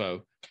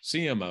 CFO,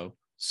 CMO,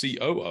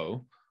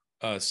 COO,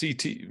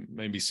 CT,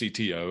 maybe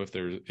CTO, if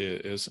there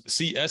is.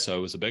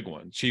 CSO is a big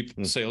one. Chief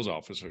Sales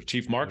Officer,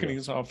 Chief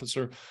Marketing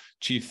Officer,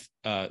 Chief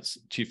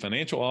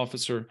Financial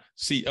Officer,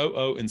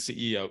 COO, and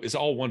CEO is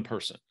all one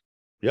person.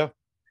 Yeah.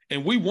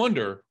 And we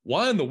wonder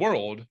why in the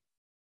world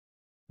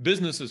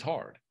business is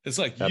hard. It's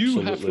like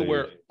you have to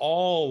wear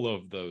all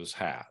of those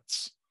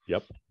hats.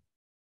 Yep.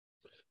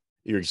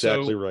 You're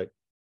exactly right.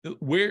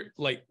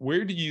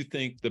 Where do you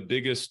think the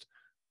biggest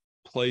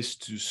place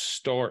to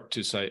start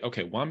to say,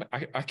 okay, well,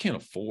 I can't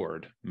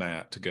afford,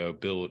 Matt, to go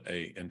build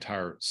a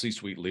entire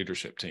C-suite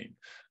leadership team.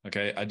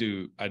 Okay. I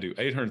do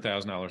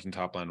 $800,000 in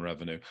top line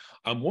revenue.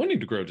 I'm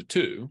wanting to grow to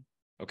 2.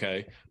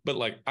 Okay. But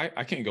like,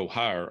 I can't go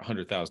hire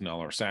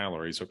 $100,000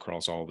 salaries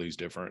across all these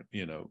different,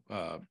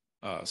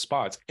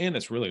 spots. And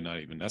it's really not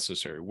even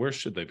necessary. Where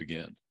should they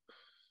begin?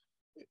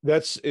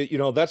 That's the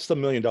 $1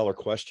 million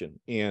question.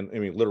 And I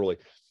mean, literally,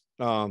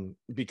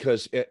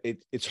 because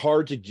it's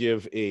hard to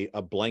give a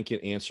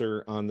blanket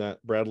answer on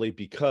that, Bradley,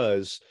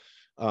 because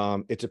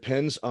it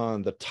depends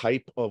on the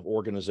type of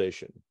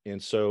organization.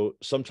 And so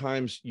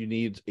sometimes you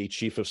need a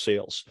chief of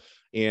sales.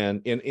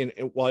 And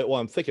while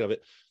I'm thinking of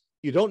it,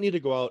 you don't need to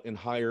go out and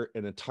hire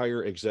an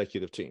entire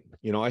executive team.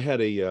 I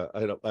had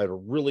a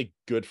really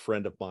good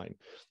friend of mine.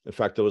 In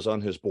fact, I was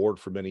on his board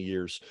for many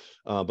years.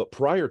 But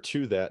prior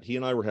to that, he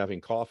and I were having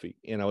coffee,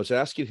 and I was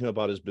asking him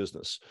about his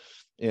business.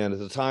 And at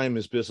the time,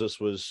 his business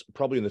was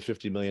probably in the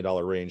 $50 million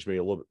range, maybe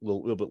a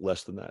little bit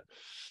less than that.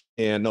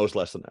 And no, it was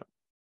less than that.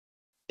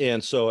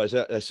 And so I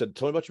said,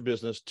 tell me about your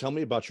business. Tell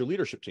me about your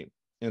leadership team.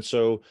 And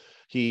so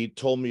he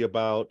told me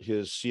about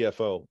his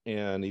CFO,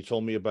 and he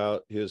told me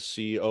about his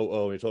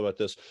COO, and he told me about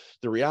this.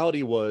 The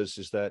reality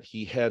is that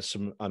he had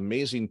some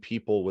amazing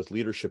people with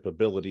leadership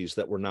abilities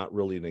that were not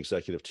really an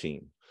executive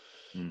team.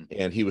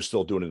 And he was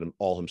still doing it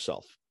all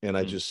himself. And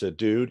I just said,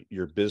 dude,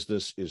 your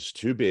business is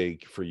too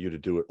big for you to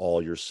do it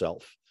all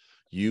yourself.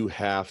 You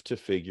have to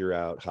figure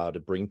out how to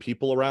bring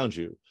people around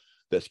you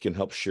that can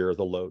help share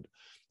the load.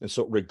 And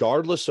so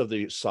regardless of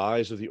the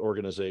size of the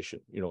organization,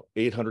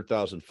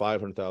 800,000,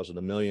 500,000,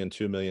 $1 million,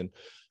 2 million,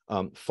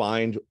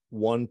 find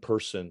one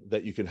person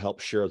that you can help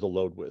share the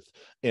load with.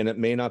 And it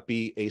may not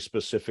be a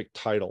specific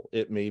title.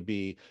 It may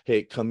be,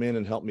 hey, come in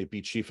and help me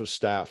be chief of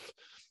staff.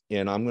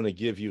 And I'm going to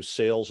give you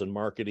sales and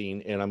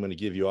marketing, and I'm going to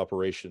give you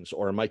operations,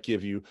 or I might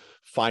give you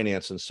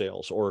finance and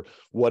sales, or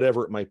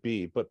whatever it might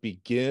be. But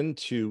begin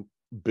to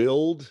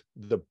build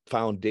the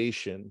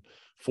foundation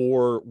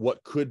for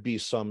what could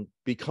become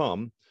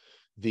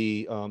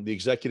the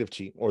executive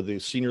team or the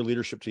senior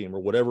leadership team,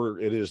 or whatever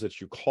it is that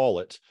you call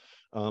it.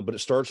 But it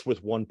starts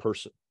with one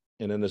person.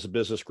 And then as a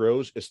business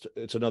grows,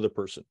 it's another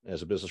person.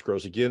 As a business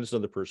grows again, it's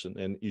another person.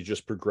 And you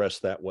just progress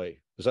that way.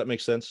 Does that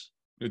make sense?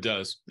 It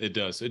does. It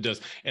does. It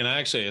does. And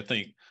I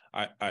think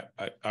I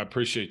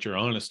appreciate your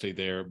honesty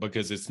there,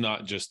 because it's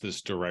not just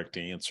this direct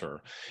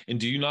answer. And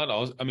do you not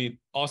also,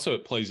 also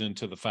it plays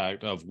into the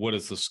fact of what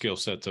is the skill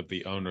sets of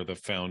the owner, the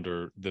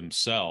founder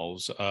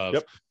themselves of,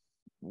 Yep.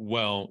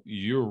 well,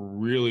 you're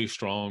really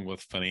strong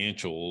with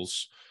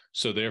financials.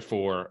 So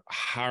therefore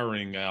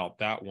hiring out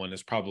that one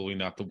is probably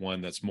not the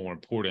one that's more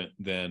important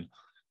than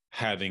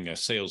having a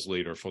sales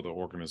leader for the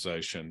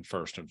organization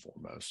first and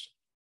foremost.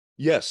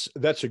 Yes,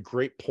 that's a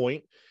great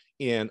point.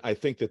 And I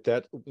think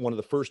that one of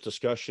the first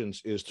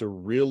discussions is to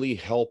really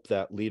help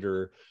that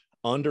leader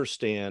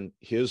understand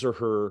his or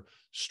her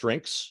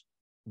strengths,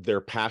 their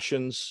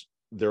passions,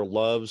 their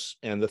loves,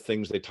 and the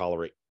things they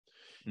tolerate.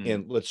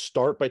 And let's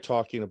start by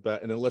talking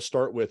about, and then let's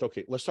start with,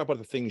 okay, let's talk about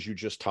the things you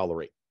just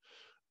tolerate.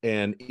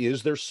 And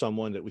is there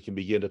someone that we can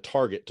begin to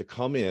target to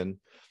come in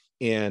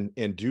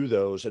and do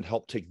those and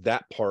help take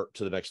that part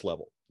to the next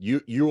level?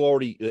 You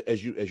already,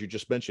 as you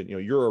just mentioned,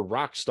 you're a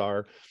rock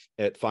star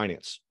at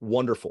finance.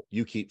 Wonderful.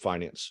 You keep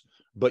finance,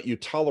 but you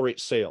tolerate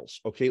sales.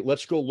 Okay,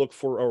 let's go look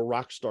for a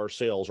rock star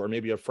sales, or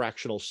maybe a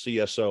fractional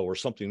CSO or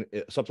something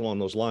along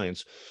those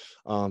lines,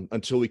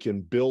 until we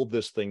can build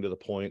this thing to the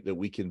point that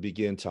we can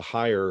begin to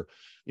hire,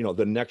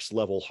 the next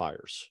level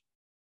hires.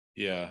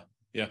 Yeah.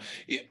 Yeah.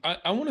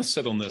 I want to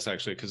sit on this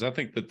actually, because I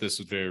think that this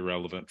is very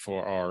relevant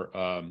for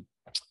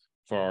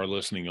our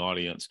listening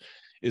audience,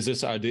 is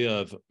this idea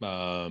of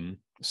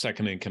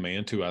second in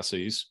command to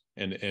SEs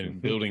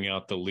and building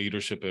out the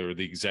leadership or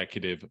the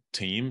executive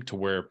team to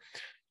where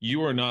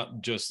you are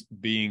not just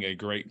being a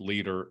great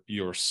leader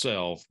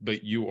yourself,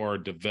 but you are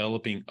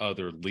developing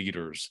other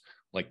leaders.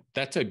 Like,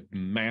 that's a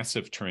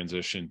massive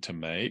transition to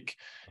make.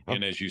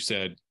 And as you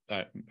said,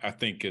 I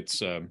think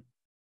it's, I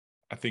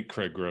think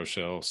Craig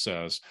Groeschel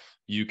says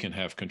you can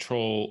have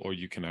control or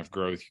you can have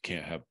growth. You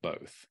can't have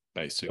both,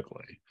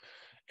 basically.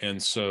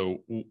 And so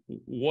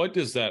what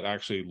does that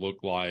actually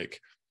look like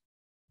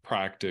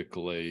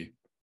practically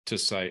to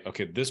say,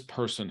 okay, this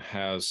person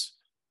has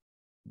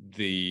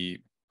the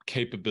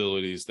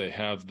capabilities, they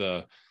have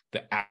the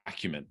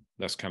acumen.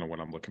 That's kind of what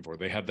I'm looking for.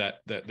 They have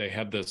that they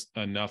have this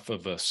enough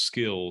of a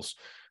skills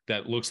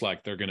that looks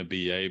like they're going to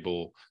be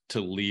able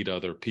to lead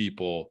other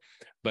people.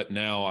 But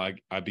now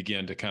I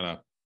begin to kind of,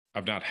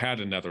 I've not had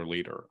another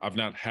leader. I've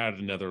not had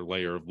another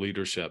layer of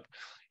leadership,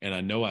 and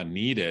I know I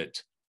need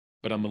it,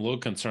 but I'm a little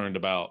concerned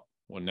about,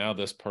 well, now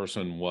this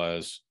person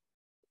was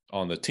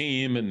on the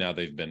team and now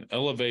they've been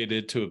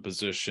elevated to a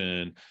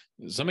position.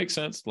 Does that make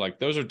sense? Like,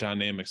 those are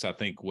dynamics, I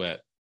think, what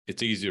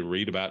it's easy to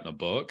read about in a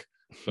book,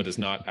 but it's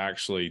not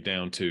actually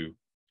down to,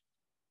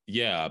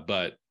 yeah,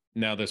 but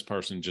now this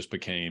person just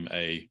became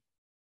a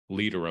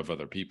leader of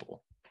other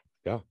people.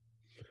 Yeah.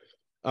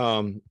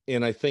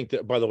 And I think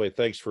that, by the way,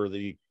 thanks for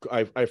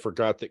I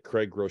forgot that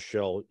Craig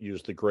Groeschel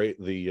used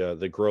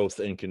the growth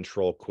and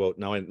control quote.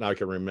 Now I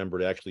can remember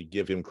to actually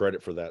give him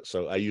credit for that.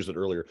 So I used it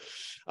earlier.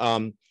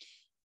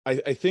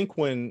 I think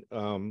when,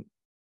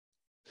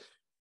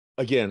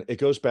 again, it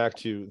goes back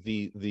to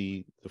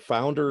the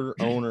founder,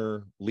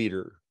 owner,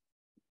 leader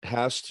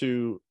has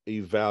to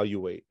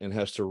evaluate and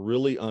has to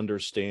really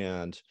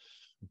understand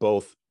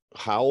both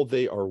how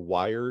they are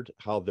wired,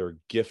 how they're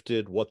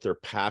gifted, what they're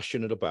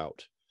passionate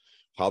about,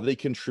 how they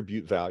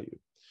contribute value,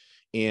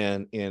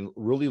 and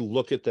really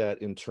look at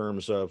that in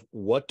terms of,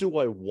 what do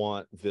I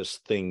want this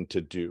thing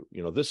to do?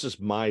 This is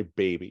my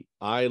baby.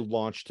 I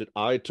launched it.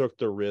 I took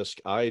the risk.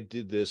 I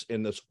did this.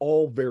 And that's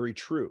all very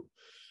true.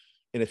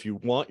 And if you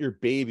want your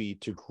baby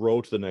to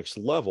grow to the next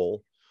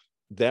level,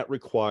 that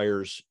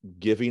requires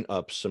giving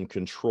up some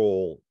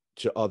control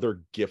to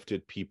other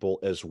gifted people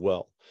as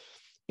well.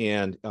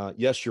 And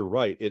yes, you're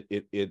right.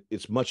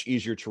 It's much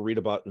easier to read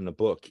about in a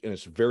book, and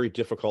it's very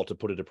difficult to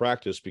put into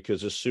practice,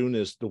 because as soon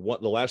as the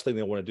last thing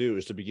they want to do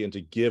is to begin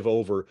to give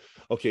over.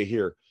 Okay,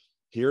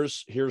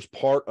 here's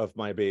part of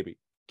my baby.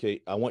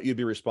 Okay, I want you to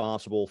be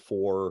responsible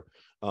for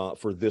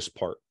this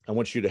part. I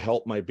want you to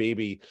help my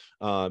baby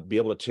be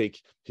able to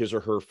take his or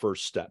her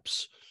first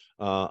steps.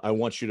 I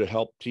want you to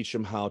help teach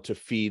them how to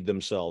feed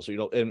themselves.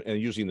 And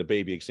using the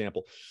baby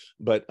example,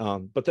 but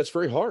that's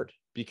very hard,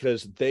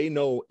 because they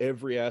know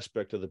every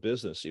aspect of the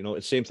business. It's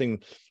the same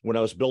thing when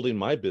I was building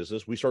my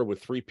business. We started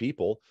with 3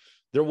 people.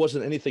 There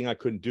wasn't anything I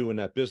couldn't do in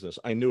that business.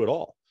 I knew it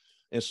all.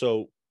 And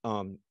so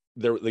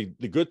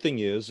the good thing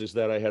is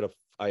that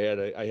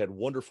I had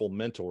wonderful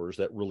mentors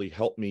that really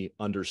helped me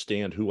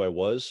understand who I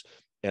was,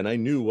 and I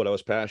knew what I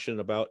was passionate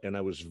about, and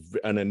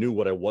I knew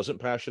what I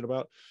wasn't passionate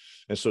about.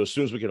 And so as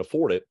soon as we could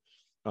afford it,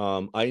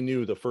 I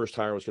knew the first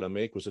hire I was going to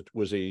make was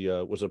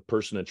a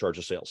person in charge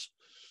of sales.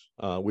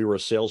 We were a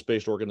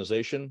sales-based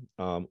organization.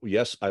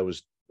 Yes, I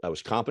was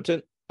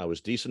competent. I was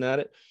decent at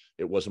it.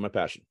 It wasn't my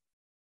passion.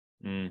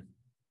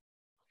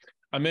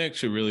 I'm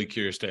actually really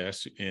curious to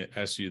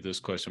ask you this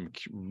question.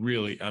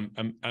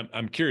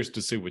 I'm curious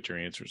to see what your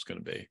answer is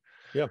going to be.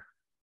 Yeah.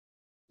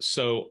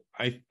 So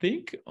I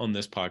think on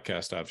this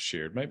podcast I've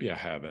shared, maybe I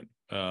haven't.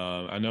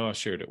 I know I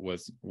shared it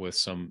with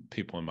some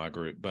people in my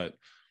group, but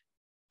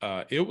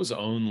it was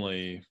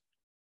only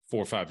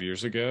 4 or 5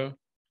 years ago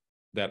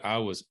that I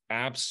was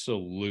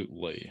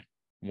absolutely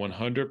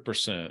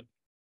 100%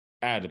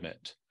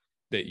 adamant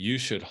that you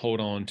should hold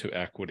on to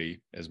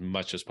equity as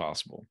much as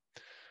possible,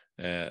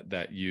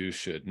 that you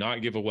should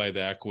not give away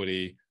the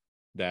equity,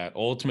 that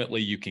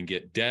ultimately you can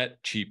get debt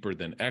cheaper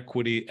than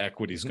equity.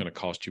 Equity is going to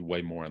cost you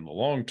way more in the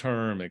long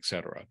term, et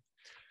cetera.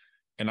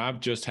 And I've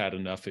just had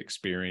enough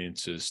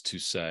experiences to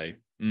say,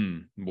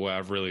 boy,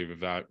 I've really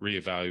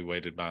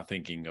reevaluated my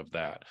thinking of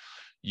that.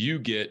 You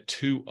get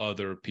two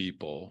other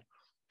people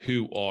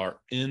who are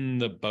in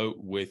the boat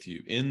with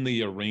you, in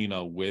the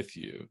arena with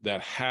you,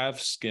 that have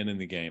skin in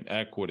the game,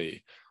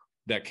 equity,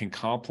 that can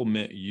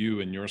complement you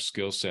and your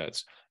skill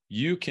sets.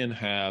 You can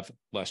have,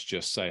 let's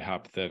just say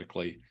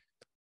hypothetically,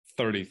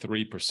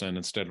 33%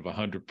 instead of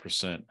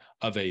 100%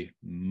 of a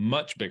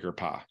much bigger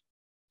pie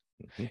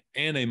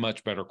and a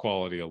much better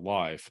quality of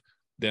life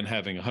than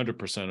having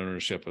 100%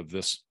 ownership of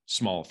this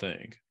small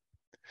thing.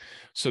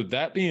 So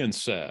that being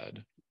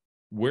said,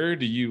 where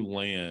do you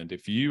land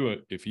if you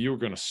were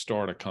going to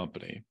start a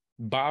company,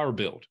 buy or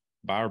build,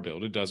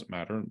 it doesn't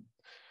matter.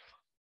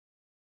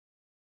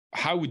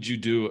 How would you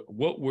do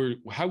it?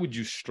 How would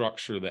you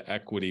structure the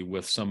equity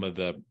with some of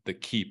the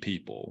key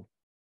people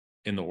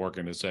in the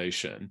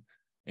organization?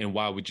 And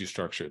why would you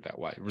structure it that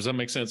way? Does that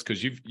make sense?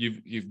 Because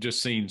you've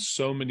just seen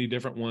so many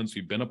different ones.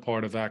 You've been a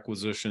part of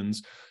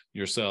acquisitions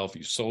yourself.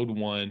 You sold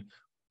one.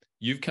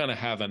 You've kind of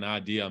have an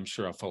idea, I'm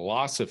sure, a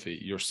philosophy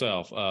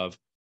yourself of,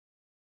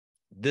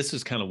 this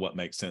is kind of what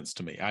makes sense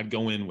to me. I'd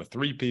go in with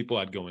 3 people.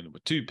 I'd go in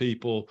with 2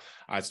 people.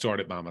 I'd start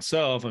it by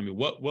myself. I mean,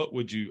 what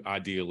would you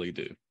ideally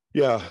do?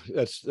 Yeah,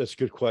 that's a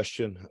good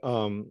question.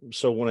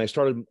 So when I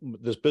started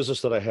this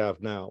business that I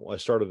have now, I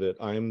started it.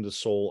 I am the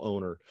sole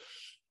owner,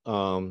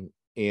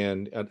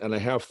 and I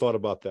have thought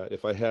about that.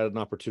 If I had an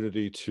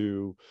opportunity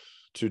to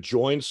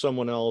join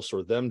someone else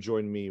or them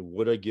join me,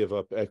 would I give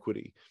up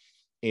equity?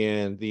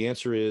 And the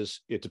answer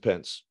is, it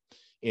depends.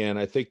 And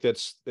I think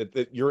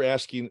that you're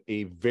asking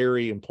a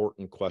very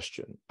important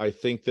question. I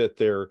think that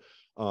there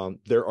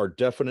are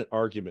definite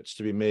arguments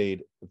to be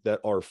made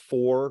that are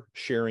for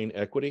sharing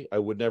equity. I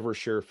would never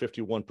share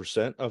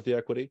 51% of the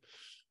equity.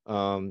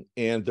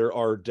 And there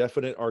are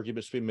definite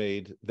arguments to be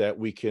made that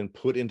we can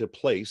put into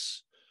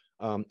place.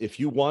 If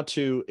you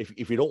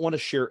don't want to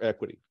share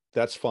equity,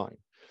 that's fine.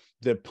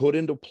 Then put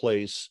into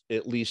place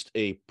at least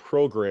a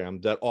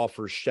program that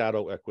offers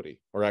shadow equity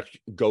or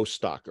actually ghost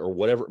stock or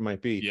whatever it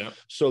might be.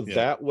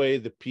 That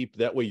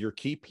way your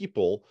key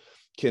people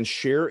can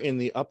share in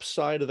the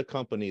upside of the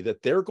company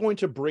that they're going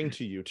to bring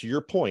to you. To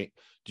your point,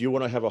 do you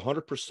want to have 100%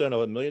 of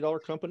 $1 million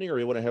company, or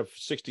you want to have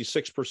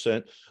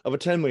 66% of a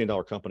 $10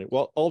 million company?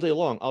 Well, all day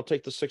long, I'll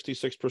take the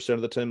 66%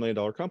 of the $10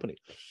 million company.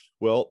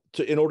 Well,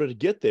 in order to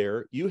get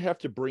there, you have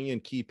to bring in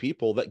key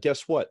people that,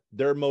 guess what?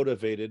 They're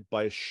motivated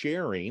by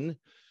sharing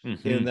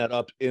in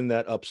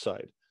that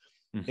upside.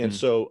 And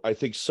so I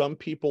think some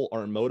people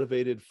are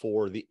motivated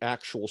for the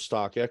actual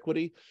stock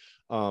equity.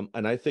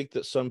 And I think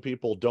that some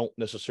people don't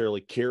necessarily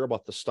care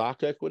about the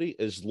stock equity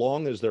as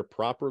long as they're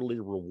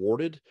properly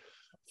rewarded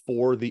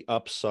for the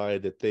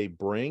upside that they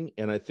bring.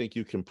 And I think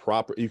you can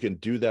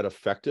do that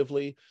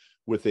effectively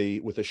with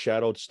a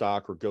shadowed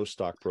stock or ghost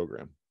stock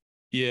program.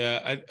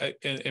 Yeah,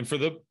 and for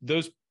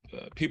those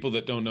people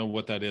that don't know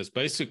what that is,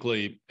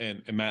 basically,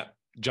 and Matt,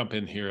 jump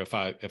in here if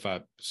I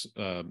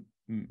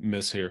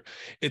miss here.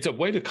 It's a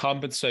way to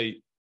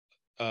compensate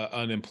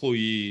an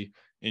employee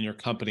in your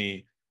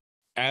company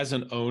as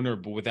an owner,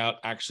 but without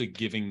actually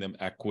giving them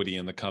equity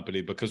in the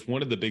company. Because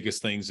one of the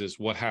biggest things is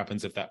what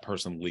happens if that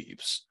person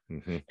leaves,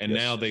 and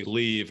now they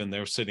leave and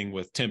they're sitting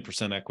with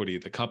 10% equity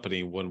of the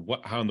company.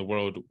 How in the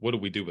world, what do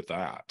we do with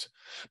that?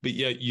 But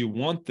yet you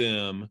want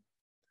them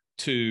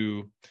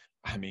to,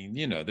 I mean,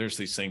 there's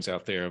these things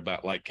out there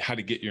about like how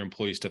to get your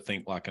employees to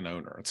think like an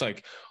owner. It's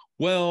like,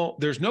 well,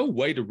 there's no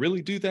way to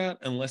really do that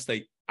unless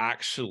they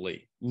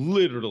actually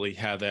literally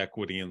have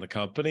equity in the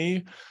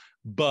company.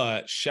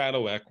 But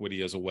shadow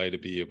equity is a way to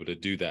be able to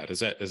do that.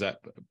 Is that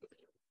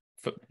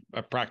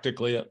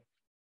practically it?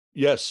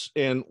 Yes.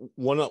 And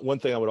one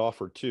thing I would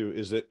offer too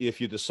is that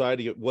if you decide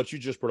to get, what you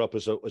just brought up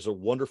is a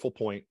wonderful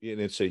point, and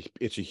it's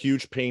a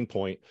huge pain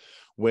point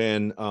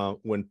when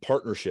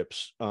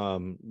partnerships,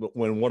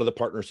 when one of the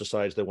partners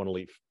decides they want to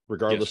leave,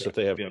 regardless if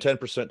they have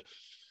 10%.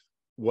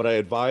 What I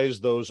advise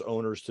those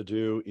owners to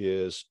do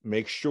is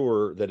make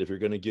sure that if you're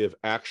going to give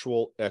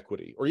actual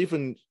equity or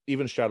even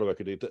shadow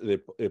equity,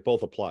 it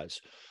both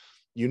applies.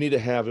 You need to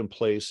have in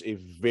place a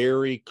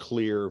very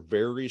clear,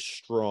 very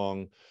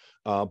strong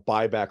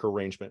buyback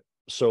arrangement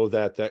so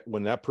that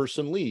when that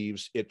person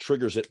leaves, it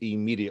triggers it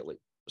immediately.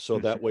 So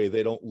that way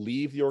they don't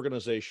leave the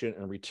organization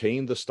and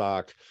retain the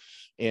stock.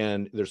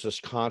 And there's this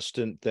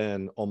constant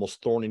then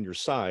almost thorn in your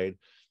side,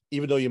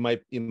 even though you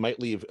might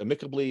leave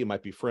amicably, you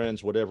might be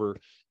friends, whatever.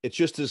 It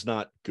just is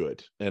not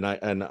good. And I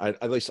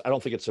at least I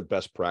don't think it's the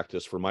best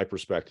practice from my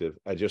perspective.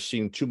 I just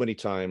seen too many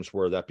times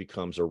where that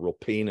becomes a real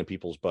pain in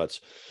people's butts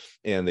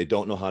and they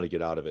don't know how to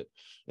get out of it.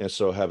 And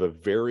so have a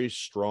very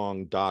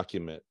strong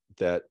document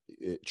that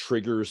it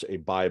triggers a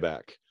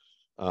buyback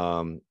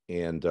or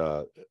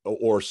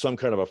some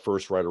kind of a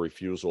first right of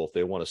refusal if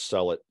they want to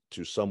sell it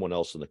to someone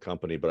else in the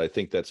company. But I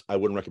think I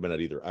wouldn't recommend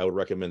that either. I would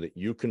recommend that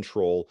you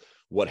control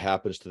what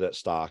happens to that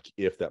stock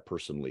if that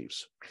person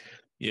leaves.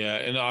 Yeah,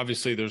 and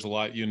obviously there's a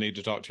lot you need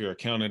to talk to your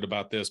accountant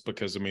about this,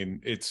 because I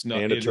mean it's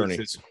not an attorney.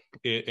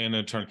 An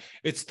attorney.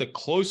 It's the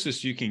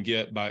closest you can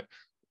get by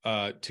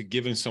to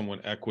giving someone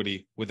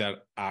equity without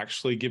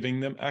actually giving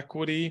them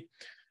equity.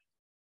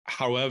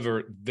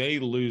 However, they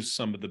lose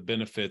some of the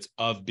benefits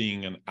of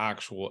being an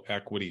actual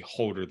equity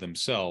holder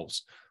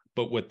themselves.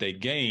 But what they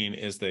gain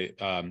is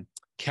the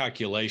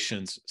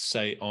calculations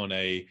say on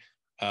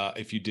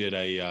if you did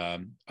a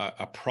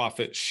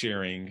profit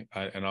sharing,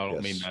 and I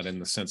don't mean that in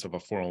the sense of a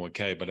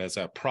 401k, but as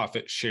a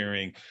profit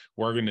sharing,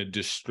 we're going to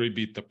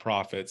distribute the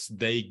profits.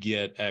 They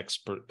get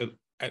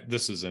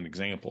this is an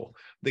example.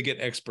 They get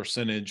X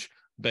percentage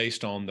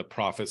based on the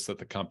profits that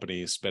the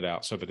company spit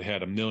out. So if it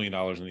had $1 million in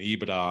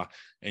EBITDA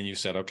and you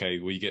said, okay,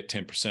 well, you get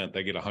 10%,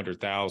 they get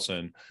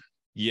 100,000.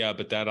 Yeah,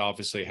 but that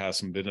obviously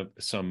has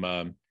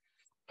some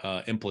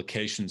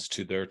implications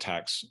to their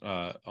tax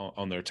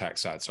on their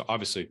tax side. So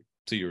obviously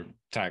to your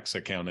tax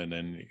accountant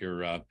and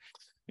your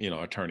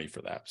attorney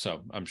for that.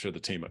 So I'm sure the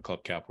team at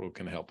Club Capital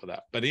can help with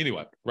that. But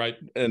anyway, right.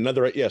 And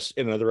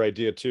another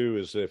idea too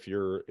is if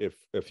you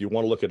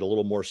want to look at a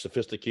little more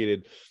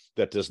sophisticated,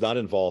 that does not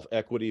involve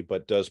equity,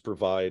 but does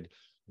provide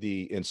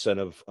the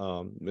incentive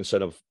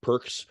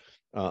perks.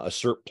 A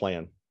SERP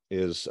plan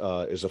is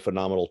a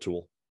phenomenal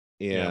tool,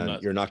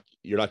 and you're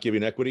not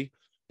giving equity,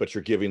 but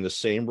you're giving the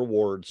same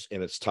rewards,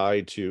 and it's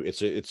tied to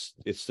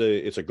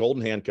it's a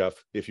golden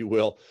handcuff, if you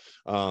will,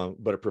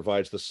 but it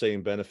provides the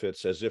same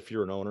benefits as if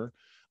you're an owner,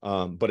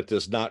 but it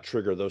does not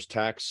trigger those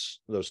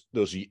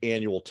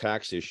annual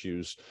tax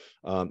issues.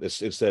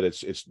 Instead,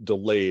 it's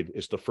delayed,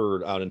 it's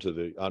deferred out into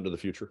the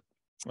future.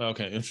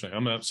 Okay, interesting.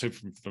 I'm not super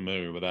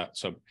familiar with that.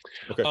 So,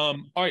 okay. All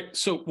right.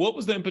 So, what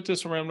was the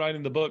impetus around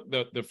writing the book?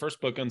 The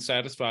first book,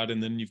 Unsatisfied,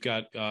 and then you've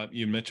got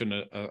you mentioned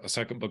a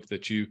second book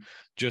that you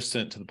just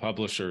sent to the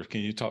publisher.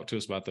 Can you talk to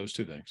us about those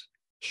two things?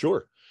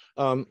 Sure.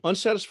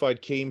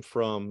 Unsatisfied came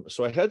from.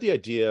 So I had the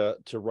idea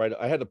to write.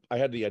 I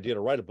had the idea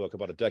to write a book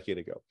about a decade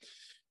ago,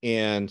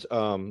 and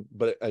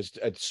but I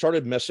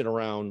started messing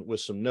around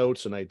with some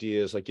notes and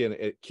ideas. Again,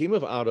 it came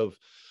out of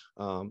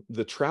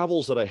the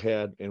travels that I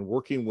had and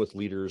working with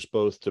leaders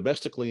both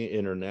domestically and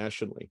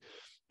internationally,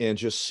 and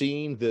just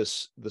seeing the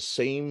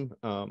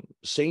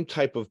same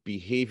type of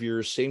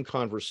behaviors, same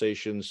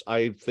conversations.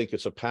 I think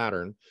it's a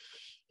pattern,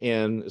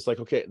 and it's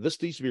like, okay,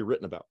 this needs to be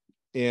written about.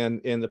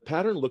 And the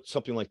pattern looked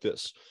something like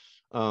this.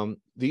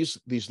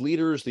 These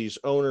leaders, these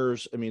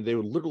owners, I mean, they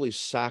would literally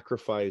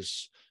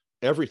sacrifice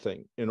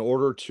everything in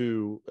order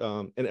to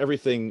and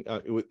everything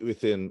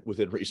within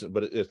reason,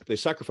 but they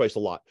sacrificed a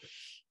lot.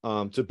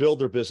 To build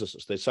their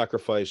businesses. They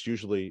sacrificed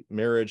usually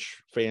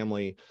marriage,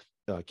 family,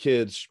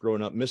 kids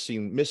growing up,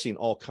 missing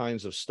all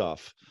kinds of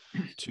stuff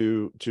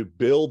to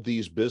build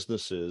these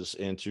businesses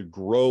and to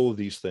grow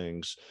these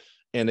things.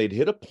 And they'd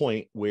hit a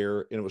point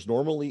where, and it was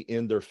normally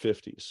in their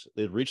 50s,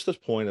 they'd reach this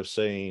point of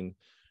saying,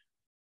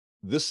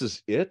 this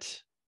is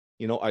it.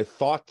 I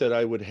thought that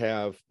I would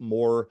have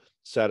more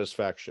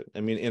satisfaction.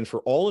 I mean, and for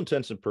all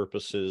intents and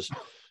purposes,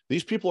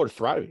 these people are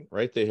thriving,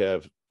 right? They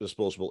have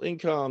disposable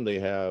income, they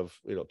have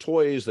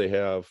toys, they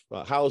have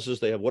houses,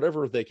 they have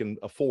whatever they can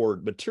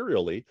afford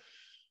materially,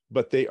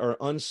 but they are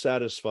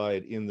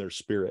unsatisfied in their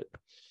spirit.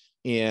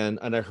 And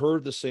I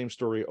heard the same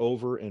story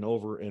over and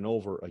over and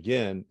over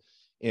again.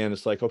 And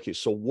it's like, okay,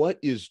 so what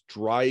is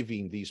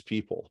driving these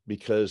people?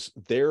 Because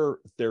they're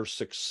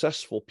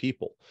successful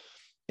people.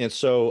 And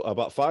so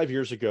about 5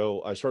 years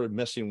ago, I started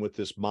messing with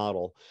this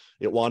model.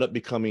 It wound up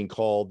becoming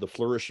called the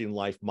Flourishing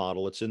Life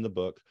Model. It's in the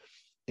book.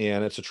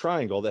 And it's a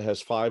triangle that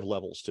has 5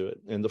 levels to it.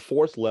 And the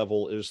 4th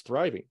level is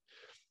thriving.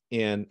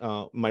 And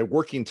my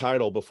working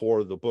title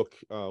before the book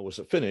was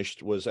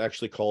finished was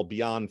actually called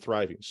Beyond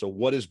Thriving. So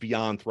what is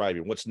beyond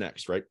thriving? What's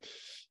next, right?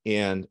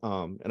 And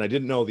I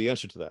didn't know the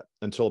answer to that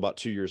until about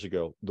 2 years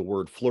ago. The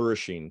word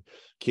flourishing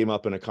came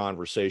up in a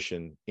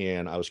conversation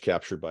and I was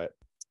captured by it.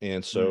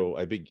 And so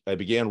I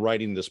began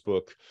writing this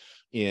book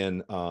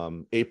in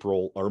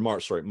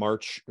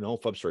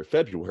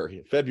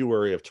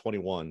February of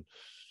 21.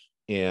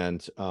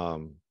 And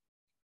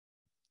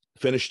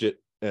finished it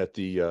at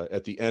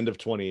the end of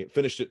 20,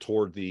 finished it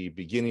toward the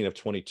beginning of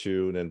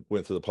 22, and then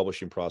went through the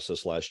publishing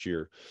process last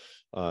year,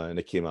 and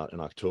it came out in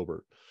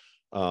October.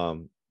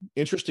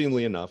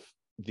 Interestingly enough,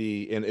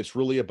 and it's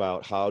really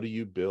about how do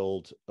you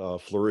build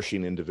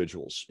flourishing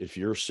individuals. If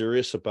you're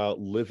serious about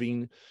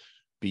living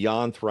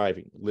beyond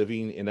thriving,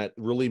 living, and that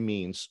really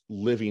means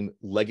living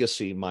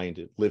legacy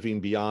minded, living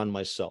beyond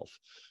myself.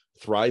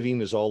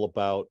 Thriving is all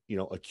about,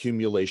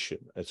 accumulation.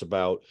 It's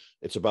about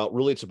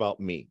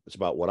me. It's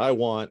about what I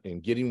want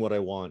and getting what I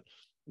want.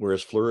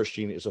 Whereas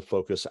flourishing is a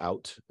focus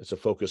out. It's a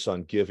focus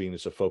on giving.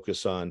 It's a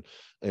focus on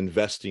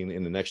investing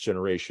in the next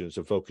generation. It's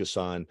a focus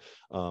on,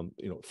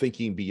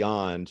 thinking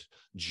beyond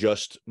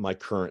just my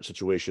current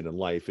situation in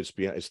life.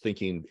 It's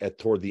thinking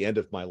toward the end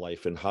of my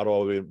life and how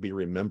do I be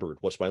remembered?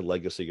 What's my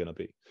legacy going to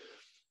be?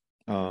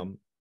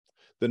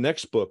 The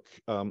next book,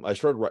 I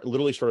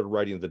literally started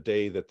writing the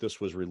day that this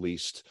was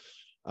released.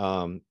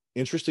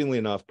 Interestingly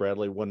enough,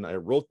 Bradley, when I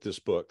wrote this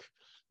book,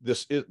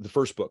 this is the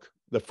first book.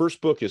 The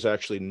first book is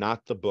actually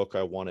not the book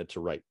I wanted to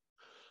write.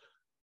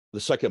 The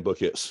second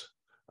book is.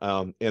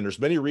 And there's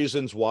many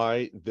reasons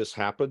why this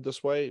happened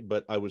this way,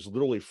 but I was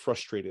literally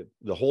frustrated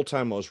the whole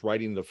time I was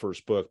writing the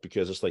first book,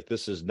 because it's like,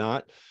 this is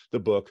not the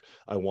book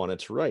I wanted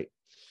to write.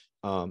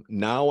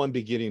 Now I'm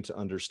beginning to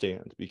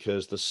understand,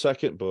 because the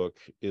second book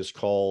is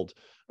called,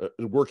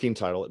 the working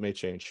title, it may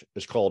change,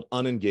 is called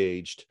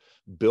Unengaged: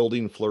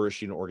 Building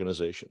Flourishing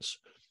Organizations.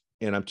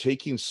 And I'm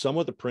taking some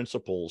of the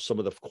principles, some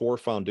of the core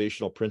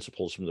foundational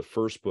principles from the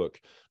first book,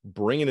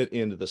 bringing it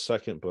into the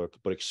second book,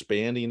 but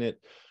expanding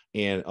it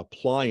and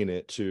applying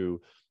it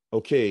to,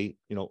 okay,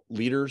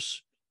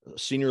 leaders,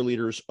 senior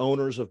leaders,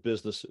 owners of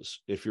businesses.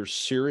 If you're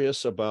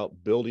serious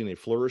about building a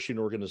flourishing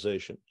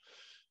organization,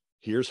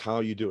 here's how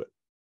you do it.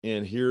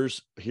 And here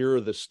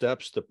are the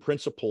steps, the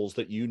principles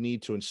that you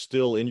need to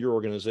instill in your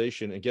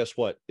organization. And guess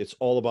what? It's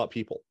all about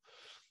people,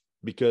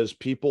 because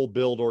people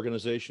build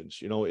organizations.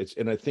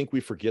 And I think we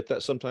forget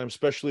that sometimes,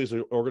 especially as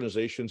the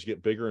organizations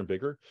get bigger and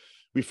bigger.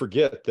 We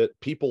forget that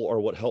people are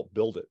what help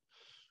build it.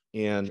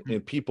 And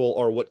people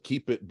are what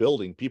keep it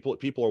building. People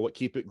are what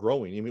keep it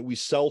growing. I mean, we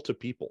sell to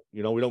people.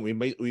 We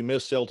may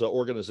sell to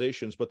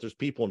organizations, but there's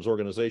people in those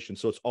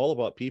organizations. So it's all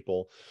about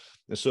people.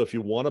 And so if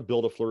you want to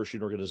build a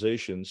flourishing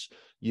organizations,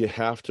 you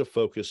have to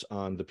focus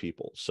on the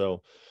people.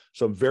 So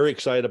I'm very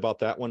excited about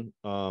that one.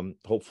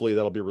 Hopefully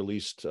that'll be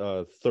released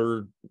either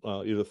third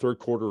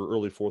quarter or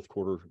early fourth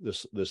quarter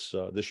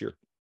this year.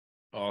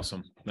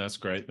 Awesome. That's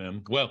great,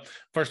 man. Well,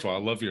 first of all, I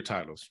love your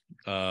titles,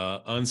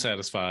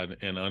 Unsatisfied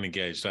and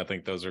Unengaged. I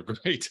think those are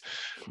great.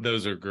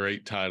 Those are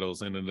great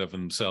titles in and of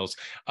themselves.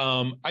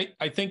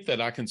 I think that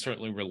I can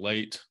certainly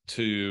relate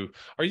to,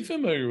 are you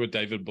familiar with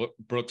David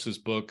Brooks's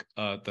book,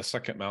 The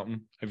Second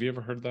Mountain? Have you ever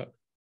heard of that?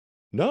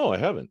 No, I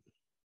haven't.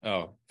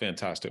 Oh,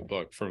 fantastic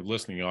book. For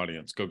listening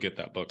audience, go get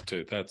that book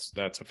too. That's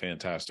a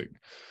fantastic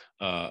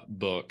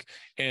book.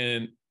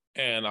 And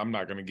I'm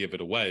not going to give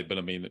it away, but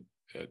I mean,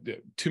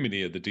 too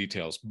many of the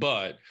details,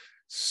 but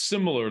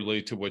similarly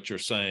to what you're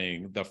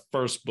saying, the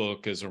first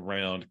book is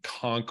around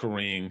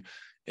conquering,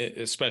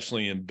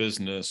 especially in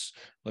business,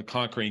 like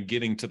conquering,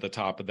 getting to the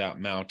top of that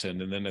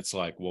mountain. And then it's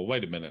like, well,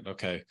 wait a minute.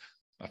 Okay.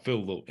 I feel a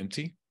little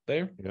empty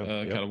there,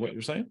 kind of what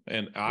you're saying.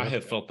 And I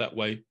have felt that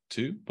way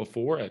too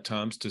before at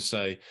times, to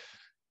say,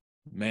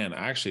 man,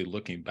 actually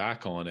looking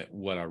back on it,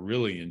 what I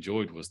really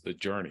enjoyed was the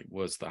journey,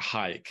 was the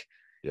hike.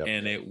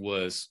 And it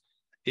was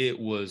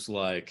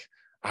like,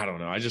 I don't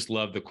know. I just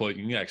love the quote.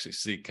 You can actually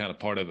see kind of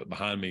part of it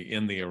behind me,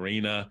 in the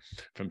arena,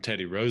 from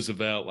Teddy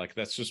Roosevelt. Like,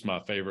 that's just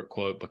my favorite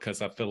quote,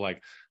 because I feel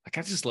like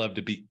I just love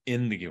to be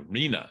in the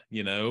arena,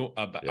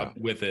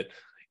 with it.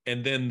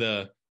 And then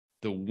the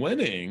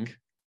winning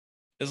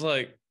is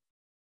like,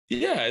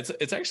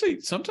 it's actually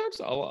sometimes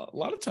a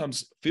lot of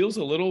times feels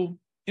a little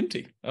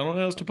empty. I don't know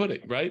how else to put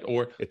it, right?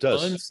 Or it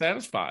does.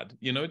 Unsatisfied.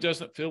 It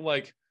doesn't feel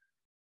like,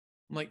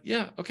 I'm like,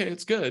 yeah, okay,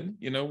 it's good.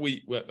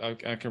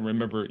 I can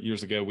remember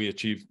years ago, we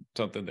achieved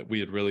something that we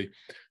had really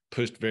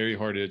pushed very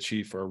hard to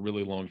achieve for a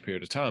really long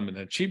period of time, and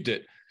achieved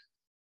it.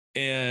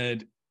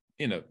 And,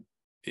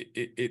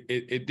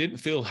 it didn't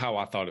feel how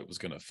I thought it was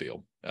going to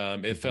feel.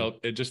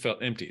 It just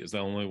felt empty, is the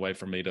only way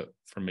for me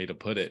to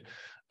put it.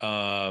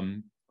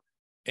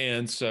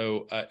 And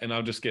so, and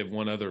I'll just give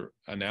one other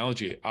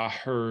analogy. I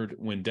heard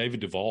when David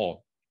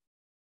Duval,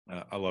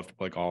 I love to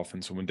play golf.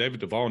 And so when David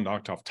Duval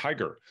knocked off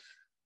Tiger,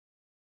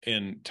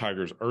 in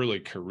Tiger's early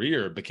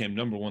career, became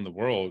number one in the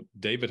world,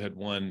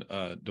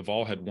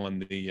 Duval had won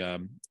the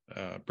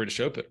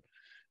British Open,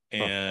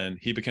 and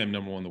he became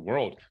number one in the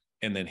world.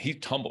 And then he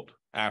tumbled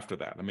after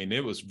that. I mean,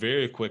 it was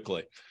very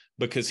quickly,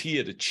 because he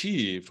had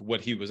achieved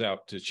what he was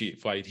out to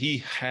achieve. Right? He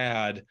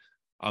had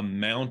a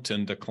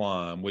mountain to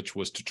climb, which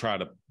was to try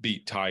to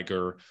beat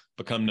Tiger,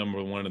 become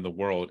number one in the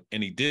world.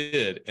 And he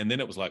did. And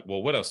then it was like,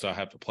 well, what else do I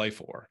have to play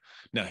for?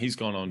 Now he's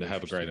gone on to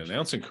have a great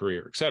announcing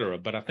career, et cetera.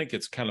 But I think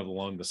it's kind of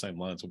along the same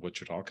lines of what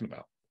you're talking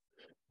about.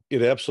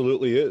 It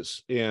absolutely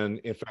is. And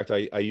in fact,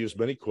 I use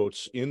many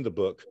quotes in the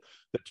book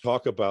that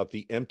talk about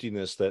the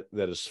emptiness that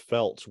is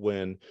felt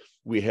when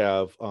we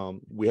have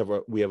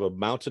a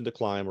mountain to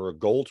climb, or a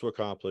goal to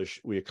accomplish.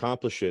 We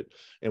accomplish it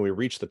and we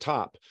reach the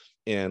top.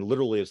 And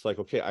literally it's like,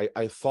 okay,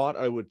 I thought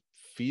I would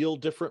feel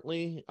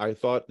differently. I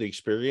thought the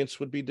experience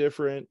would be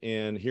different.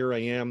 And here I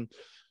am.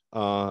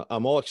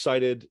 I'm all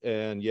excited.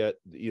 And yet,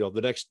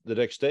 the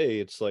next day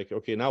it's like,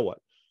 okay, now what?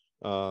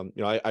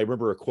 I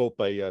remember a quote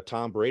by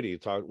Tom Brady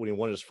when he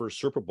won his first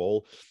Super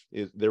Bowl.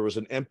 There was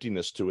an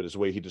emptiness to it, is the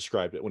way he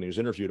described it when he was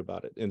interviewed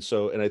about it.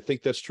 And I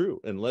think that's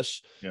true.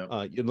 Unless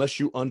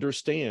you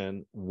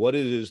understand what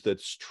it is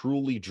that's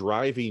truly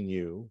driving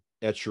you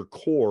at your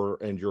core,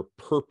 and your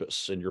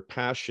purpose and your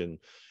passion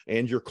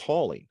and your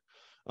calling.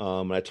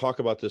 And I talk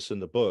about this in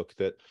the book,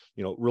 that,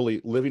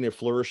 really living a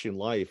flourishing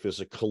life is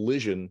a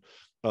collision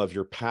of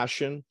your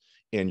passion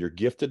and your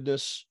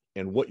giftedness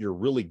and what you're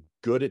really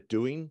good at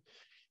doing,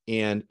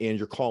 and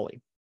your calling.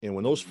 And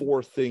when those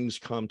four things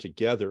come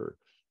together,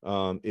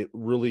 it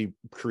really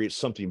creates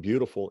something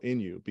beautiful in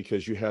you,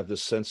 because you have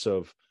this sense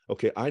of,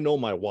 okay, I know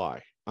my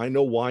why. I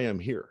know why I'm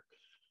here.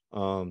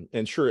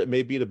 And sure, it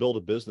may be to build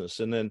a business.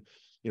 And then,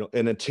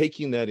 and then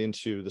taking that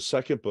into the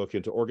second book,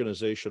 into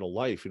organizational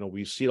life,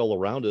 we see it all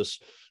around us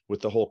with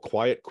the whole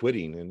quiet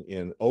quitting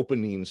and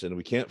openings, and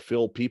we can't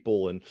fill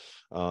people. And,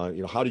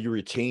 how do you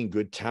retain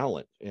good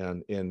talent?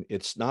 And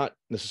it's not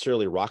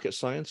necessarily rocket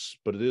science,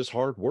 but it is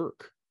hard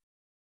work.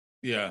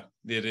 Yeah,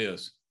 it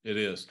is. It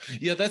is.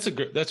 Yeah, that's a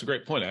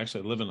great point.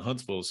 Actually, I live in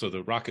Huntsville, so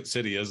the Rocket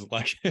City is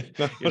like,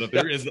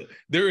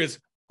 there is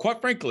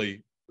quite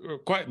frankly,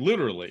 quite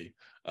literally,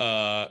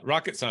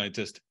 rocket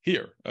scientist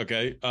here.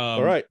 Okay.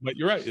 All right. But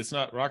you're right. It's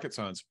not rocket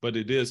science, but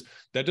it is.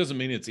 That doesn't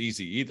mean it's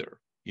easy either.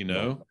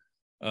 No.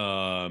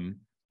 I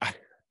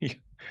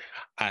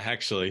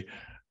actually,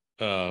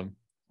 let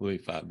me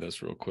find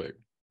this real quick.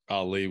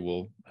 Ali,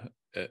 you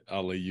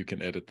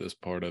can edit this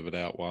part of it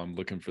out while I'm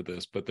looking for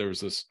this, but there was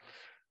this,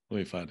 let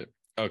me find it.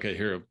 Okay,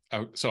 here.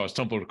 So I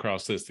stumbled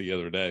across this the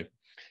other day,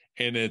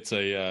 and it's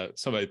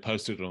somebody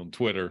posted it on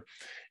Twitter,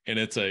 and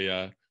it's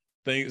a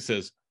thing that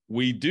says,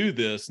 "We do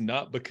this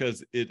not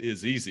because it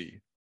is easy,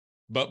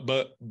 but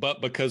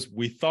because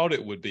we thought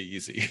it would be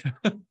easy."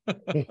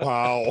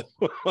 Wow.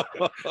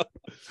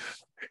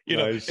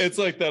 Nice. It's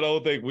like that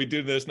old thing. We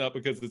do this not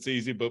because it's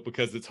easy, but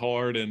because it's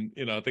hard. And,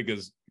 I think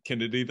it's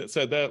Kennedy that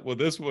said that. Well,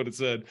 this is what it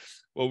said.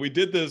 Well, we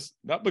did this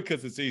not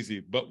because it's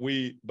easy, but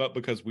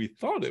because we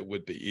thought it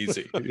would be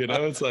easy.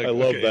 It's like, I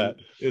love that.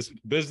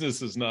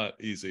 Business is not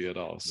easy at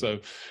all. So,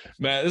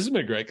 Matt, this has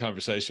been a great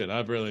conversation.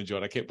 I've really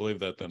enjoyed it. I can't believe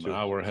that an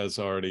hour has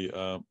already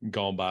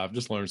gone by. I've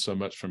just learned so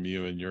much from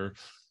you and your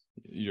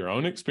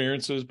own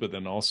experiences, but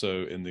then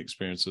also in the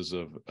experiences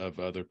of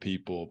other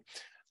people.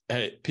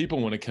 Hey,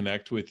 people want to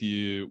connect with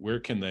you. Where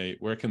can they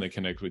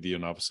connect with you?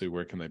 And obviously,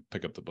 where can they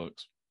pick up the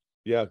books?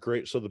 Yeah,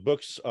 great. So the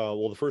books,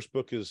 the first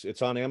book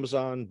it's on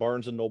Amazon,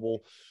 Barnes and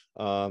Noble.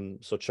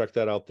 So check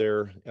that out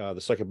there. The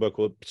second book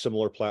with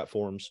similar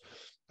platforms.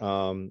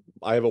 I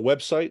have a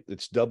website.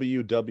 It's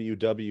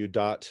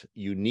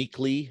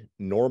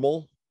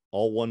www.uniquelynormal,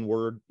 all one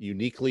word,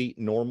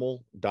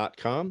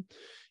 uniquelynormal.com.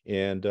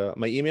 And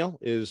my email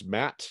is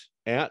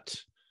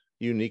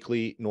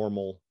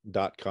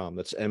matt@uniquelynormal.com.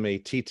 That's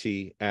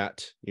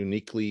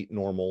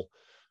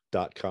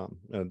matt@uniquelynormal.com.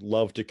 I'd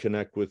love to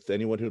connect with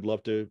anyone who'd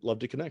love to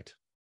connect.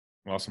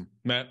 Awesome.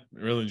 Matt,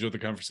 really enjoyed the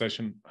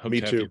conversation. Hope Me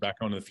to have too. you back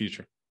on in the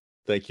future.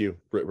 Thank you.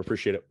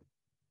 Appreciate it.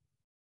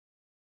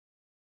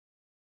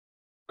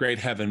 Great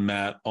having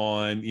Matt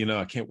on.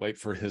 I can't wait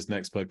for his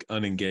next book,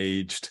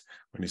 Unengaged,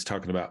 when he's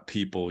talking about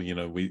people. He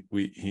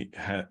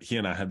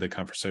and I had the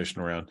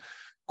conversation around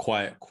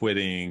quiet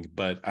quitting,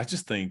 but I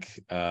just think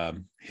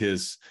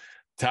his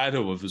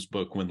title of his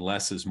book, When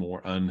Less is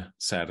More,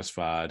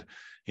 Unsatisfied,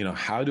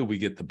 how do we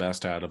get the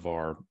best out of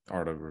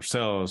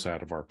ourselves,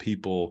 out of our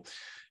people?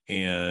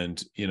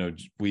 And,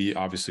 we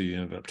obviously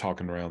ended up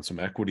talking around some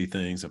equity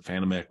things and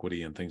phantom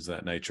equity and things of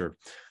that nature,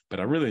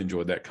 but I really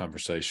enjoyed that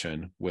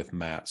conversation with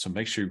Matt. So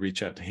make sure you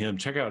reach out to him,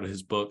 check out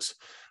his books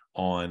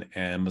on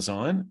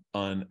Amazon,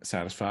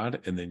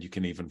 Unsatisfied, and then you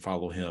can even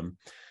follow him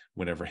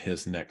whenever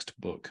his next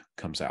book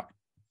comes out.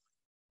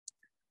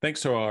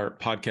 Thanks to our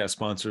podcast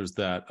sponsors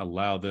that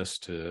allow this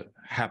to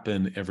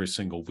happen every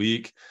single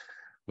week.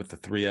 With the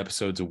 3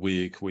 episodes a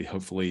week, we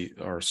hopefully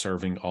are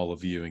serving all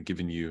of you and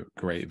giving you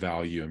great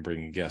value and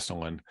bringing guests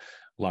on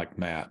like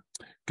Matt.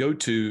 Go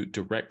to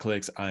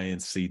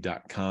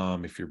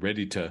directclicksinc.com if you're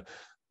ready to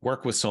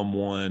work with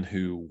someone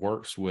who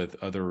works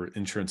with other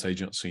insurance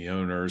agency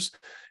owners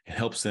and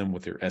helps them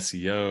with their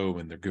SEO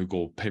and their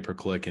Google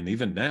pay-per-click, and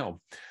even now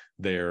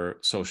their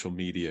social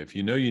media. If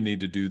you need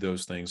to do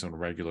those things on a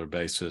regular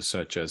basis,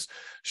 such as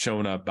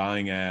showing up,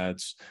 buying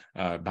ads,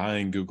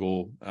 buying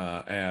Google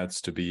ads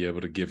to be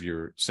able to give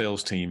your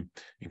sales team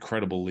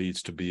incredible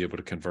leads to be able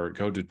to convert,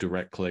 go to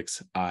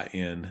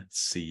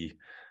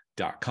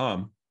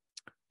directclicksinc.com.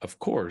 Of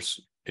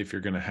course, if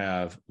you're going to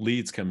have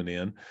leads coming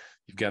in,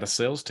 you've got a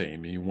sales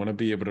team and you want to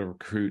be able to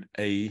recruit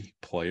A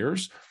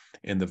players.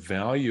 And the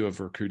value of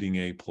recruiting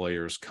A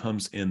players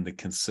comes in the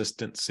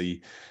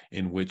consistency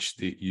in which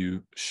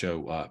you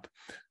show up.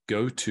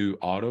 Go to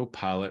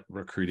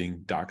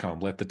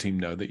autopilotrecruiting.com. Let the team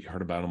know that you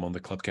heard about them on the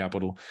Club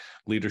Capital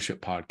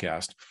Leadership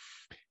Podcast.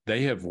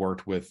 They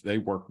work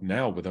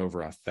now with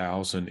over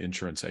 1,000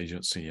 insurance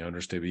agency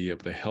owners to be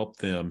able to help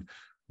them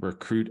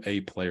recruit A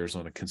players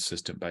on a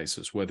consistent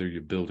basis, whether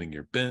you're building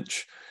your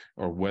bench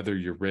or whether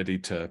you're ready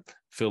to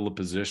fill a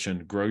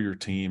position, grow your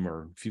team,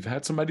 or if you've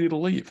had somebody to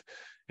leave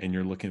and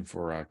you're looking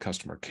for a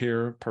customer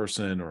care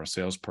person or a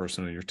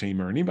salesperson on your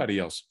team or anybody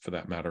else for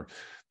that matter,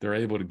 they're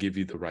able to give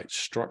you the right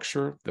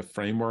structure, the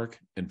framework,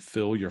 and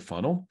fill your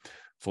funnel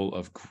full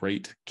of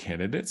great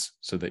candidates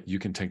so that you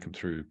can take them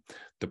through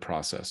the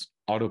process.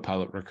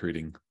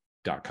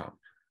 Autopilotrecruiting.com.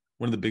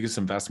 One of the biggest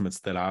investments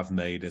that I've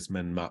made has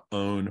been my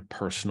own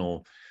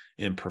personal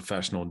and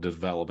professional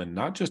development,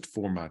 not just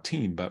for my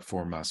team, but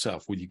for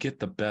myself. When you get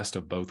the best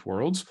of both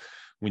worlds,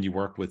 when you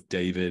work with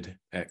David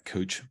at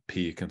Coach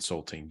P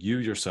Consulting. You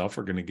yourself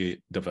are going to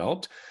get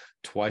developed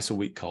twice a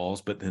week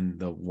calls, but then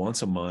the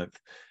once a month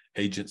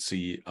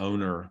agency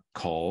owner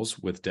calls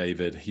with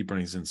David. He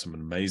brings in some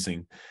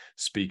amazing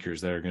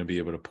speakers that are going to be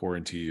able to pour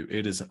into you.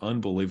 It is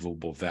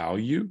unbelievable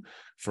value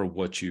for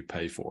what you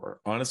pay for.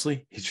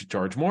 Honestly, he should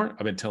charge more.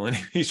 I've been telling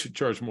him he should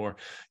charge more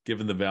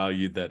given the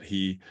value that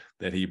he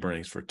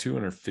brings. For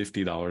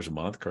 $250 a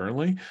month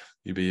currently,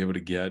 you'll be able to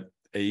get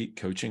 8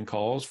 coaching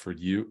calls for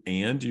you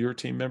and your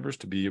team members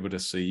to be able to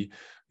see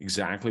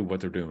exactly what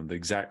they're doing, the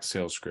exact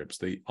sales scripts,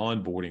 the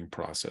onboarding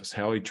process,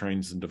 how he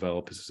trains and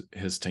develops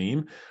his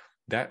team.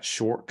 That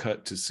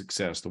shortcut to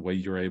success, the way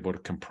you're able to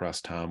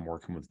compress time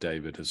working with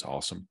David, is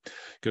awesome.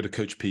 Go to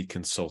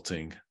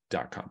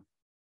coachpconsulting.com.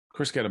 Of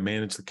course, got to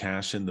manage the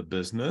cash in the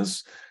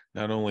business.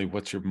 Not only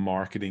what's your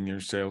marketing,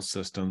 your sales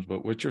systems,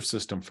 but what's your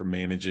system for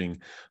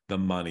managing the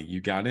money.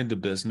 You got into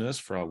business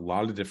for a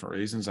lot of different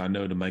reasons. I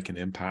know, to make an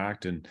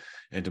impact and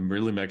to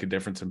really make a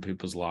difference in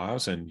people's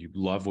lives, and you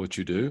love what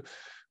you do.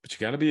 But you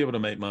got to be able to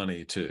make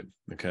money too,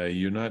 okay?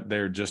 You're not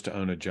there just to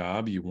own a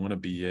job. You want to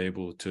be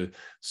able to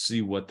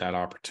see what that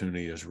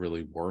opportunity is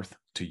really worth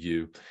to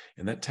you.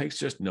 And that takes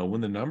just knowing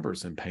the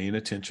numbers and paying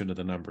attention to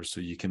the numbers so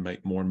you can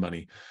make more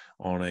money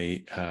on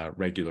a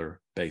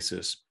regular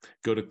basis.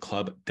 Go to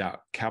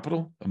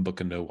club.capital and book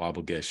a no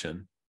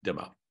obligation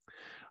demo. All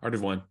right,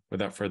 everyone,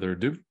 without further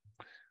ado,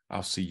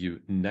 I'll see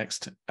you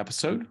next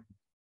episode.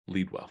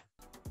 Lead well.